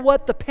care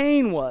what the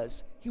pain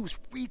was. He was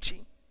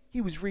reaching.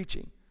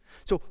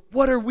 So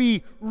what are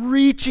we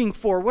reaching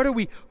for? What are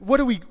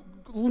we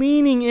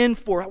leaning in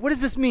for? What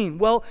does this mean?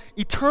 Well,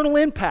 eternal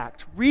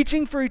impact,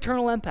 reaching for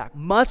eternal impact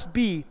must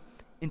be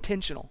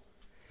intentional.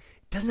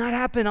 It does not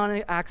happen on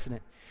an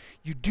accident.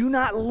 You do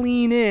not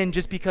lean in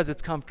just because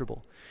it's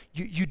comfortable.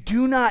 You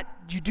do not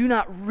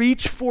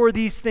reach for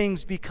these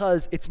things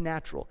because it's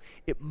natural.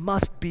 It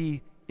must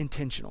be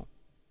intentional.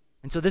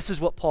 And so this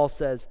is what Paul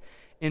says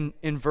in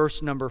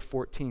verse number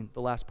 14,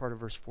 the last part of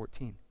verse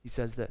 14. He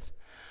says this,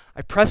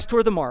 I press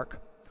toward the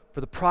mark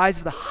for the prize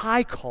of the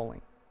high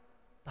calling.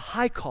 The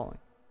high calling.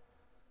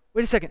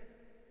 Wait a second.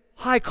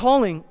 High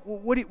calling?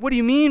 What do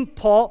you mean,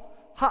 Paul?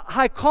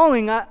 High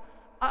calling? I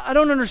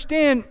don't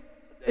understand.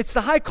 It's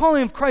the high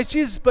calling of Christ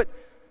Jesus, but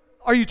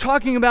are you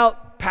talking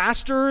about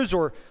pastors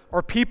or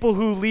people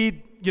who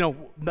lead,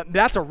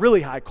 that's a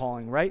really high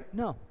calling, right?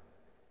 No.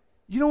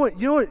 You know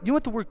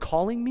what the word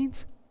calling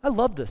means? I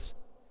love this.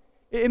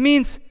 It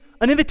means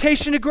an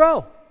invitation to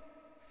grow.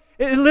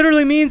 It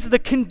literally means the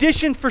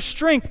condition for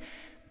strength.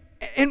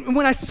 And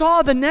when I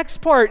saw the next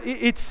part,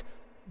 it's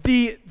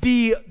the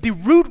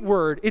root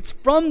word. It's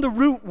from the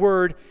root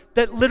word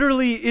that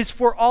literally is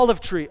for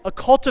olive tree, a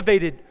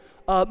cultivated,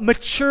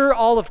 mature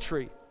olive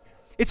tree.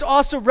 It's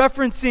also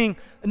referencing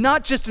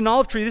not just an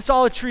olive tree. This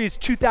olive tree is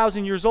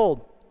 2,000 years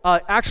old,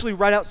 actually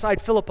right outside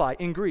Philippi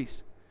in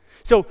Greece.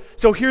 So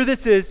here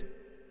this is,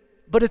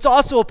 but it's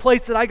also a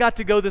place that I got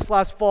to go this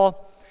last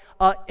fall,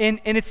 and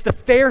it's the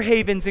Fair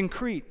Havens in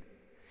Crete.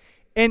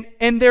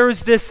 And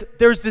there's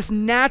this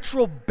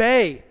natural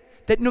bay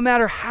that no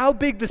matter how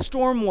big the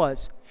storm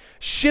was,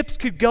 ships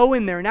could go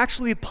in there. And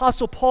actually,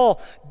 Apostle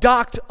Paul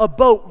docked a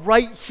boat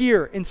right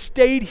here and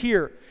stayed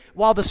here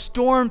while the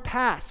storm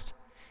passed.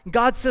 And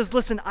God says,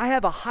 listen, I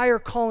have a higher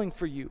calling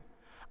for you.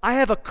 I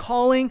have a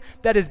calling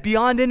that is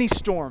beyond any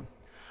storm.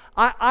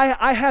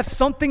 I have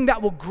something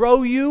that will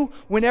grow you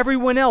when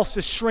everyone else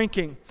is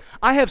shrinking.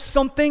 I have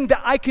something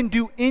that I can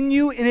do in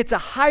you, and it's a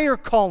higher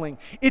calling.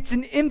 It's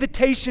an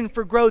invitation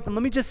for growth. And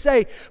let me just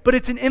say, but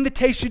it's an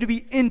invitation to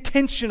be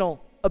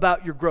intentional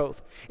about your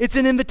growth. It's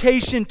an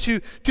invitation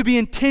to be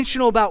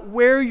intentional about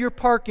where you're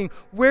parking,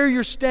 where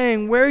you're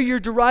staying, where you're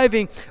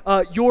deriving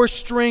your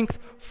strength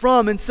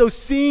from. And so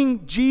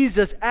seeing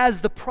Jesus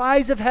as the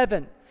prize of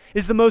heaven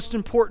is the most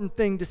important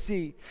thing to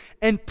see.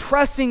 And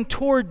pressing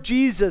toward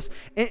Jesus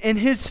and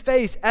his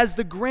face as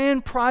the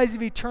grand prize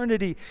of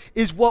eternity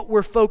is what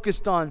we're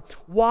focused on.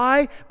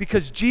 Why?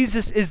 Because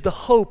Jesus is the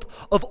hope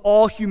of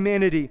all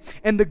humanity.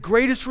 And the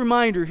greatest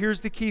reminder,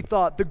 here's the key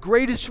thought, the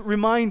greatest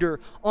reminder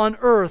on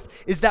earth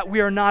is that we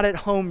are not at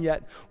home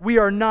yet. We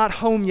are not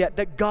home yet,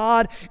 that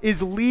God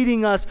is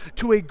leading us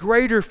to a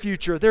greater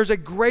future. There's a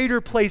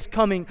greater place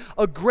coming,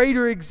 a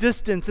greater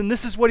existence. And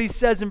this is what he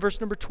says in verse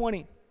number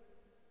 20.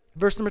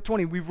 Verse number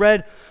 20, we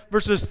read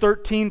verses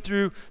 13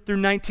 through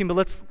 19, but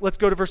let's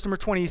go to verse number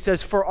 20. He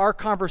says, for our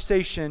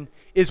conversation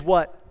is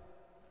what?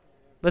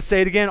 Let's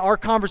say it again. Our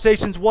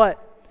conversation's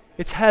what?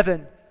 It's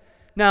heaven.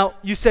 Now,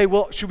 you say,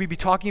 well, should we be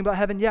talking about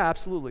heaven? Yeah,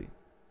 absolutely.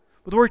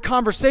 But the word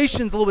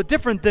conversation is a little bit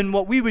different than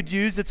what we would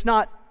use. It's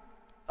not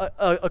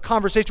a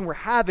conversation we're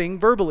having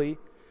verbally.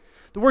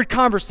 The word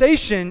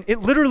conversation,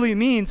 it literally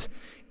means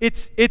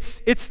it's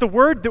the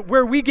word that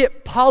where we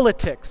get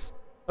politics,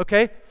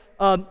 okay?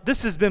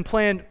 This has been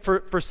planned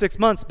for 6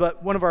 months,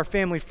 but one of our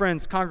family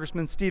friends,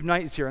 Congressman Steve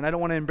Knight, is here, and I don't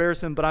want to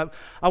embarrass him, but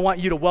I want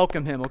you to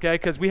welcome him, okay?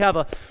 Because we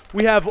have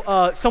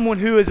someone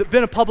who has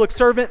been a public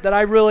servant that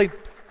I really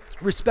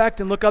respect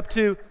and look up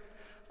to.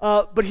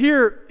 But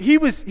here he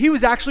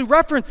was actually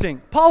referencing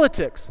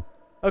politics,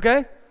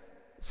 okay?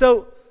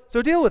 So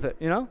deal with it,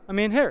 I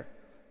mean, here.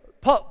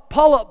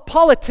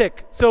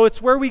 Politic, so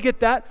it's where we get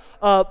that,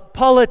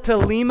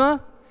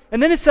 politeima.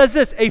 And then it says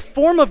this, a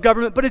form of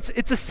government, but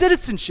it's a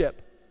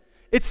citizenship.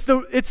 It's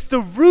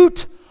the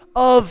root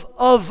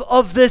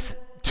of this,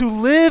 to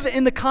live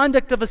in the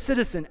conduct of a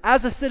citizen,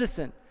 as a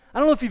citizen. I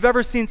don't know if you've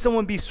ever seen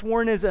someone be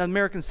sworn as an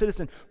American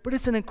citizen, but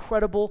it's an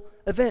incredible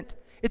event.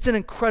 It's an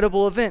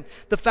incredible event.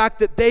 The fact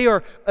that they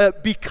are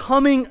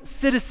becoming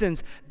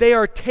citizens, they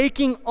are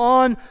taking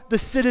on the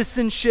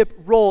citizenship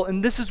role.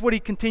 And this is what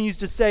he continues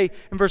to say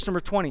in verse number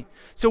 20.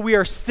 So we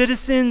are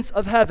citizens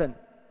of heaven.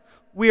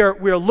 We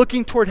are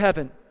looking toward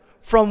heaven,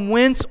 from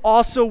whence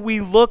also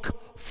we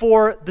look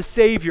for the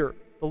Savior,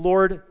 the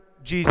Lord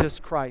Jesus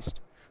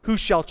Christ, who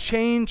shall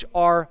change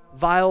our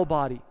vile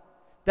body.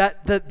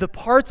 That the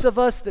parts of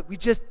us that we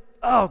just,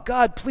 oh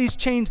God, please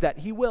change that.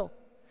 He will.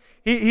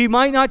 He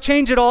might not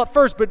change it all at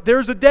first, but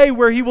there's a day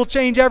where he will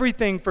change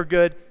everything for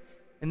good,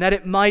 and that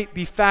it might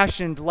be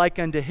fashioned like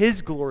unto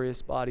his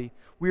glorious body.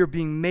 We are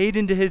being made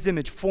into his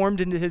image,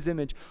 formed into his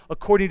image,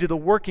 according to the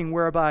working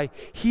whereby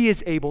he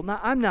is able.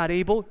 Now, I'm not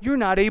able, you're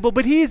not able,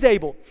 but he is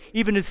able,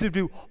 even to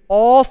subdue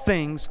all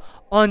things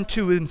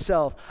unto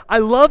himself. I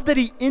love that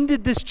he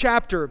ended this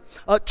chapter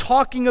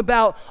talking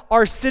about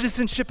our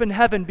citizenship in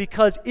heaven,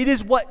 because it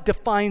is what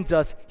defines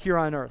us here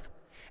on earth.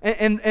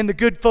 And the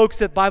good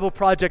folks at Bible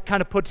Project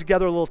kind of put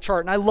together a little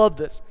chart, and I love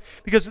this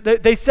because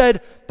they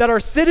said that our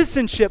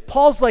citizenship,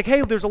 Paul's like,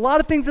 hey, there's a lot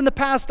of things in the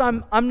past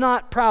I'm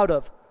not proud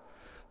of,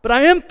 but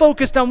I am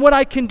focused on what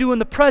I can do in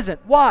the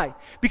present. Why?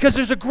 Because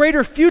there's a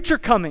greater future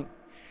coming,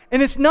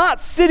 and it's not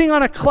sitting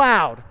on a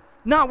cloud.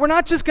 We're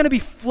not just going to be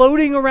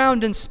floating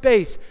around in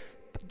space.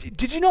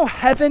 Did you know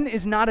heaven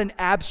is not an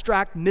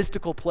abstract,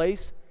 mystical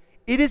place?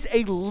 It is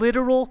a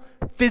literal,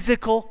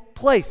 physical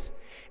place.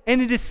 And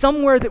it is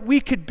somewhere that we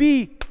could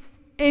be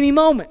any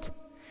moment.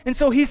 And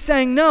so he's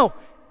saying, no,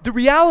 the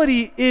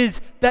reality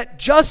is that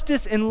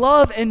justice and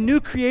love and new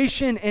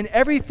creation and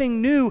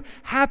everything new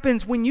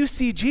happens when you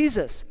see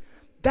Jesus.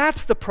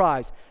 That's the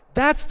prize.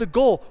 That's the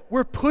goal.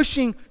 We're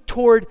pushing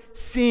toward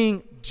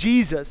seeing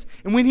Jesus.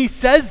 And when he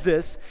says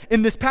this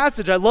in this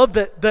passage, I love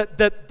that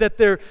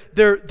they're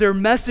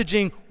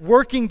messaging,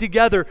 working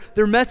together.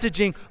 They're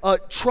messaging,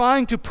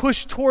 trying to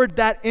push toward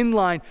that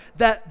inline,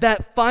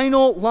 that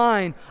final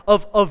line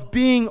of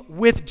being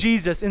with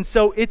Jesus. And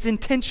so it's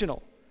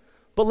intentional.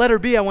 But letter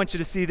B, I want you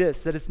to see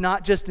this, that it's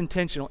not just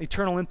intentional.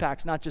 Eternal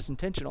impact's not just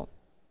intentional,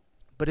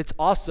 but it's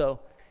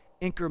also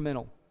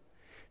incremental.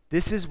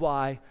 This is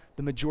why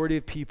the majority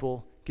of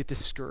people get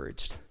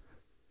discouraged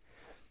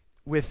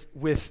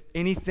with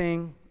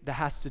anything that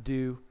has to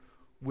do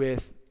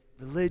with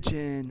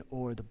religion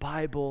or the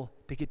Bible.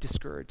 They get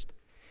discouraged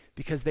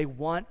because they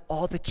want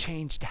all the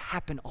change to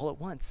happen all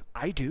at once.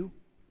 I do,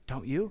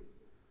 don't you?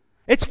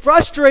 It's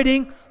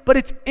frustrating, but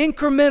it's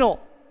incremental.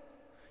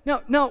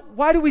 Now,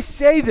 why do we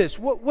say this?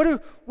 What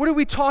are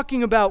we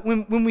talking about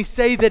when we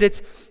say that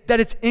it's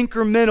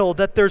incremental,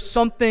 that there's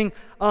something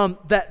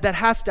that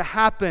has to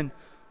happen?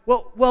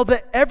 Well,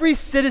 that every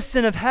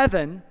citizen of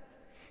heaven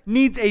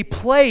needs a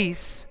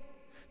place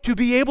to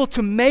be able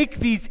to make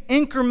these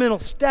incremental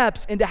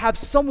steps and to have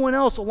someone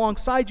else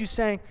alongside you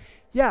saying,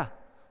 yeah,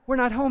 we're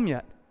not home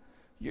yet.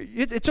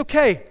 It's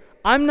okay.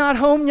 I'm not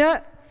home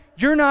yet.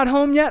 You're not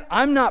home yet.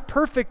 I'm not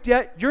perfect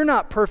yet. You're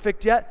not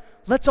perfect yet.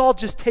 Let's all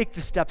just take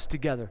the steps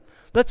together.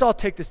 Let's all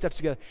take the steps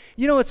together.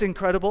 You know what's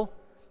incredible?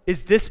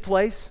 Is this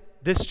place,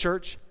 this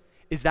church,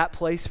 is that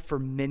place for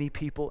many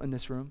people in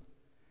this room?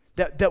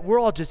 That we're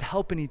all just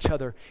helping each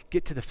other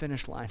get to the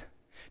finish line.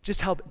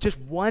 Just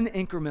one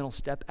incremental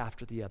step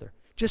after the other.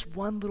 Just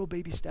one little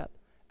baby step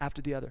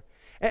after the other.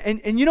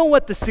 And you know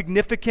what the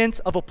significance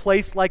of a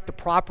place like the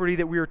property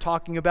that we were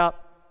talking about?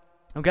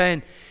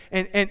 Okay,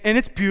 and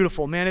it's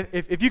beautiful, man.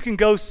 If you can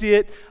go see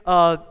it,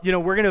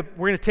 we're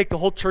gonna take the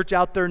whole church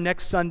out there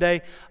next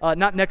Sunday.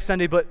 Not next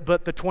Sunday, but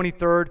the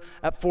 23rd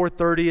at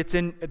 4:30.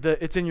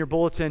 It's in your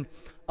bulletin.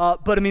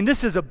 But I mean,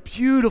 this is a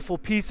beautiful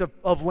piece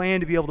of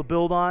land to be able to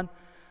build on.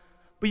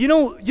 But you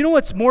know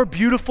what's more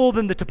beautiful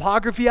than the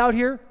topography out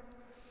here?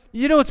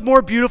 You know what's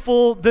more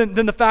beautiful than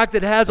the fact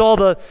that it has all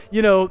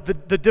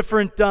the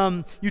different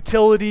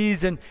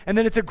utilities and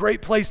then it's a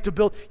great place to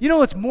build. You know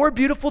what's more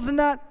beautiful than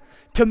that?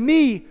 To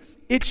me,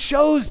 it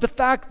shows the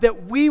fact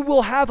that we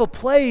will have a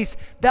place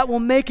that will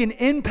make an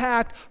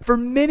impact for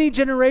many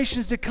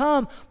generations to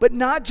come, but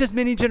not just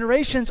many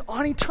generations,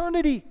 on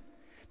eternity.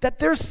 That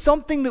there's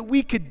something that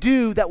we could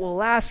do that will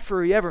last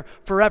forever.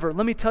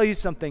 Let me tell you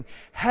something.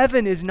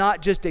 Heaven is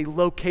not just a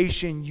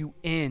location you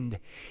end.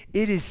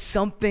 It is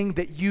something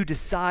that you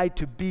decide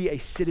to be a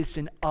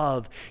citizen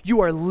of.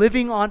 You are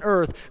living on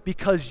earth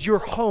because your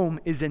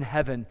home is in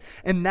heaven.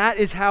 And that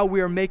is how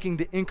we are making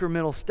the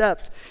incremental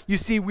steps. You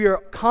see, we are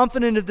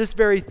confident of this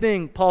very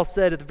thing, Paul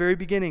said at the very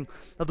beginning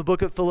of the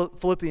book of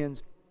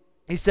Philippians.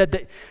 He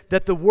said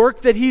that the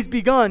work that he's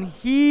begun,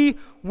 he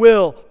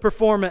will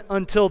perform it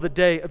until the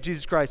day of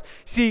Jesus Christ.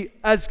 See,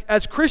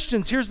 as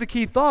Christians, here's the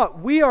key thought.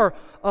 We are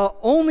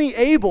only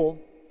able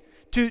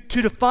to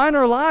define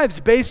our lives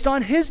based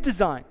on his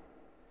design.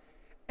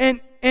 And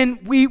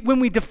when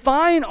we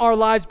define our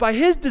lives by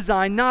his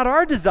design, not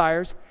our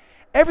desires,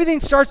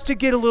 everything starts to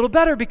get a little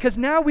better because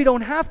now we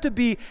don't have to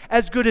be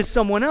as good as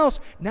someone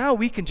else. Now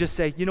we can just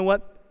say, you know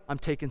what? I'm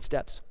taking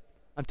steps.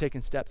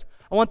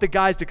 I want the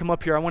guys to come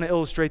up here. I want to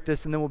illustrate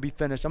this, and then we'll be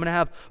finished. I'm going to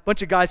have a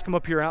bunch of guys come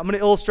up here. I'm going to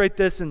illustrate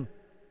this, and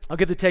I'll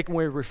give the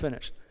takeaway when we're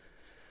finished.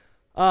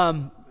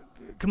 Come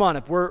on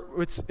up.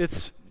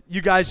 It's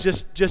you guys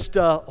just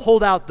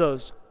hold out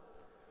those.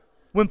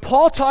 When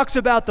Paul talks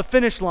about the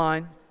finish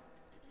line,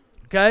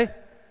 okay,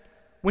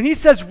 when he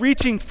says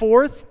reaching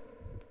forth,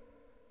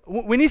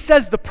 when he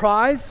says the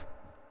prize,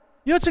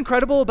 you know what's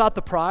incredible about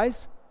the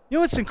prize? You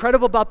know what's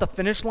incredible about the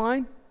finish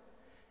line?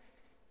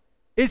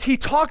 Is he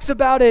talks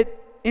about it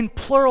in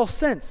plural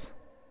sense.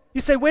 You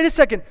say, wait a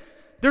second,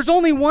 there's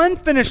only one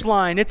finish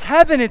line. It's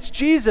heaven, it's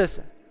Jesus.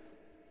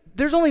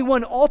 There's only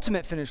one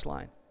ultimate finish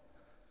line.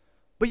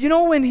 But you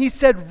know when he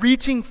said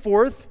reaching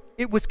forth,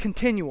 it was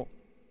continual.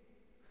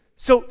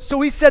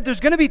 So he said there's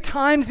going to be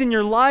times in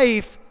your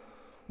life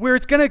where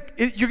it's going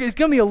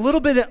to be a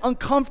little bit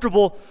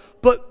uncomfortable,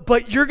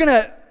 but you're going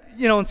to,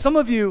 and some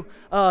of you,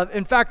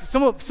 in fact,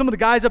 some of the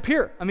guys up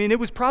here, I mean, it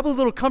was probably a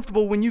little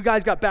comfortable when you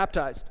guys got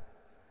baptized.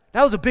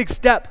 That was a big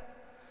step.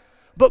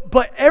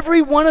 But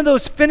every one of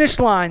those finish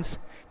lines,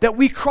 that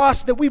we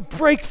cross, that we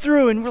break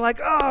through, and we're like,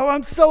 oh,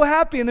 I'm so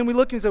happy. And then we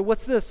look and say,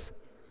 what's this?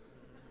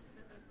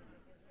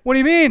 What do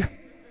you mean?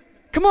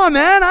 Come on,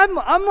 man.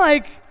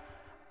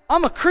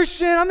 I'm a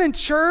Christian. I'm in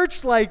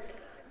church. Like,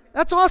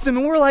 that's awesome.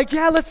 And we're like,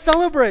 yeah, let's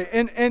celebrate.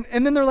 And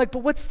then they're like, but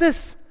what's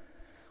this?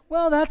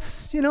 Well,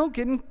 that's,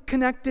 getting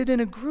connected in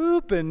a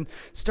group and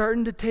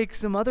starting to take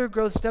some other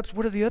growth steps.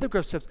 What are the other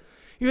growth steps?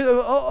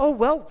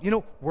 Well,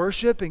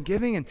 worship and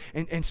giving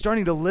and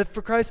starting to live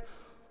for Christ.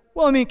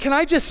 Well, can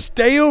I just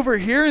stay over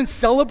here and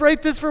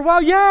celebrate this for a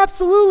while? Yeah,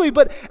 absolutely.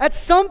 But at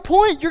some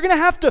point, you're going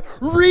to have to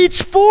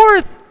reach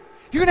forth.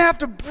 You're going to have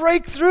to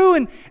break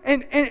through.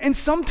 And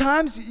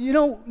sometimes,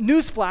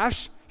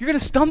 newsflash, you're going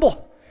to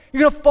stumble.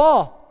 You're going to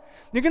fall.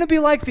 You're going to be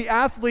like the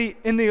athlete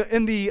in the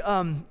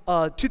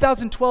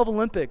 2012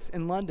 Olympics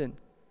in London.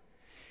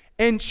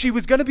 And she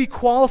was going to be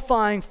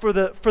qualifying for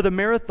the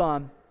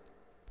marathon.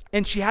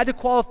 And she had to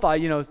qualify,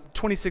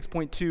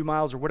 26.2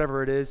 miles or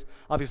whatever it is.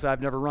 Obviously,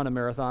 I've never run a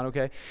marathon,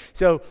 okay?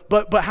 So,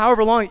 but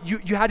however long,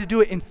 you had to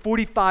do it in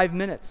 45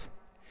 minutes.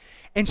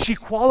 And she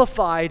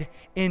qualified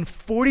in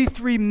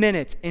 43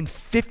 minutes and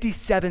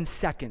 57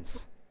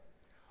 seconds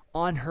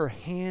on her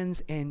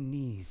hands and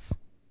knees.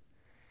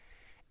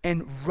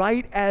 And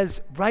right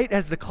as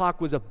the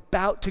clock was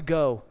about to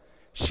go,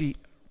 she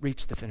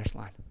reached the finish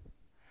line.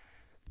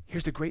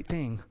 Here's the great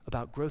thing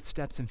about growth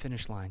steps and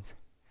finish lines.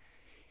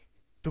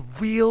 The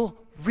real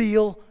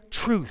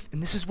truth,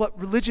 and this is what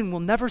religion will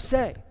never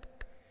say,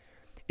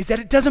 is that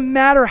it doesn't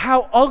matter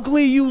how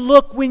ugly you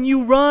look when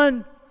you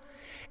run.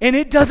 And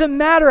it doesn't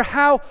matter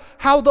how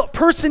the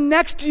person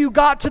next to you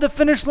got to the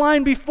finish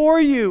line before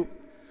you.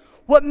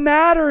 What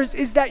matters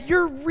is that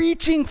you're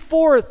reaching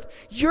forth.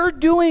 You're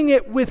doing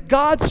it with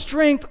God's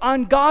strength,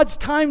 on God's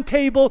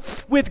timetable,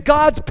 with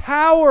God's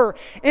power.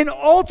 And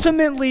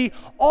ultimately,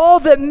 all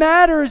that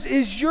matters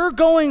is you're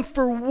going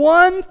for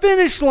one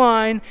finish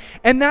line,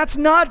 and that's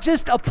not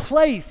just a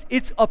place,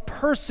 it's a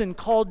person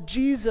called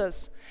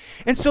Jesus.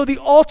 And so the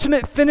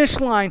ultimate finish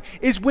line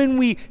is when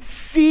we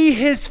see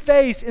his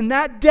face. And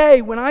that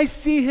day, when I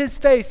see his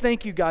face,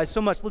 thank you guys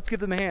so much. Let's give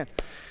them a hand.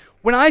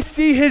 When I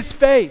see his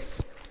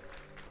face,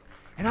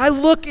 and I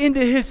look into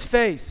his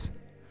face,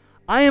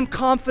 I am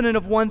confident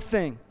of one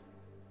thing.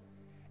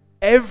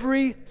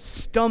 Every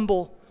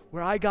stumble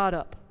where I got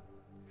up,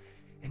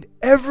 and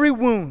every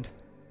wound,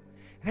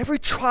 and every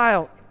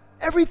trial,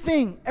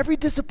 everything, every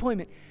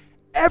disappointment,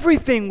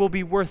 everything will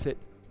be worth it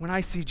when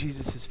I see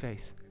Jesus'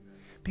 face.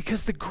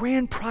 Because the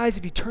grand prize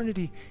of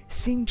eternity is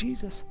seeing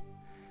Jesus.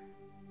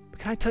 But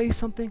can I tell you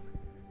something?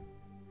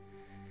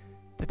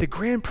 That the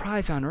grand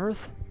prize on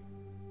earth,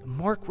 the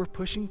mark we're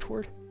pushing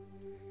toward,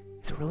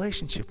 is a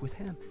relationship with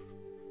him.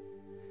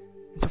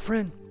 And so,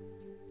 friend,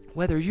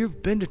 whether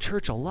you've been to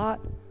church a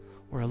lot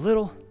or a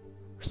little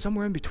or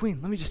somewhere in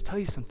between, let me just tell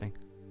you something.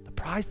 The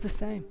prize is the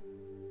same.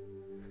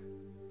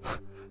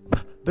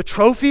 The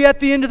trophy at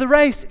the end of the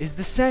race is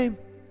the same.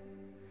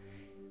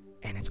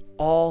 And it's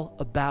all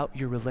about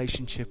your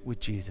relationship with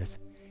Jesus.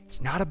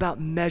 It's not about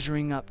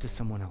measuring up to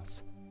someone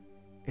else.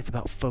 It's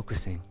about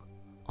focusing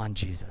on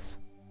Jesus.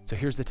 So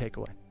here's the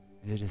takeaway,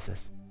 and it is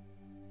this: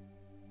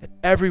 that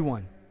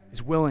everyone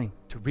is willing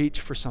to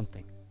reach for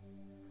something,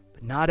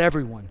 but not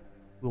everyone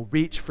will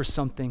reach for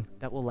something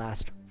that will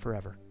last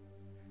forever.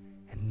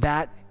 And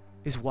that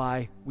is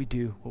why we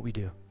do what we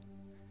do.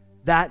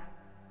 That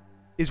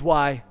is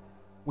why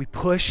we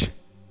push.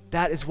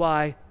 That is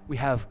why we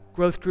have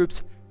growth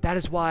groups. That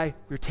is why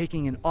we're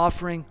taking an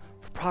offering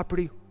for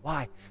property.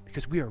 Why?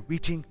 Because we are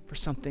reaching for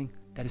something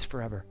that is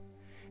forever.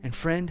 And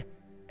friend,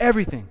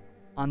 everything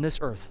on this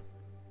earth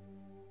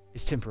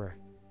is temporary.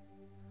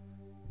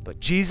 But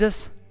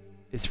Jesus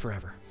is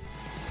forever.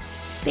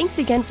 Thanks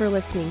again for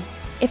listening.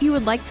 If you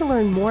would like to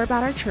learn more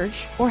about our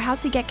church or how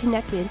to get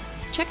connected,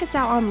 check us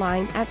out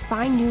online at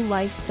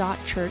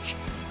findnewlife.church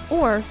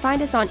or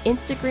find us on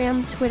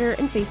Instagram, Twitter,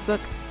 and Facebook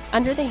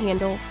under the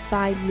handle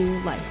Find New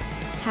Life.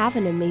 Have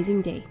an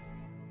amazing day.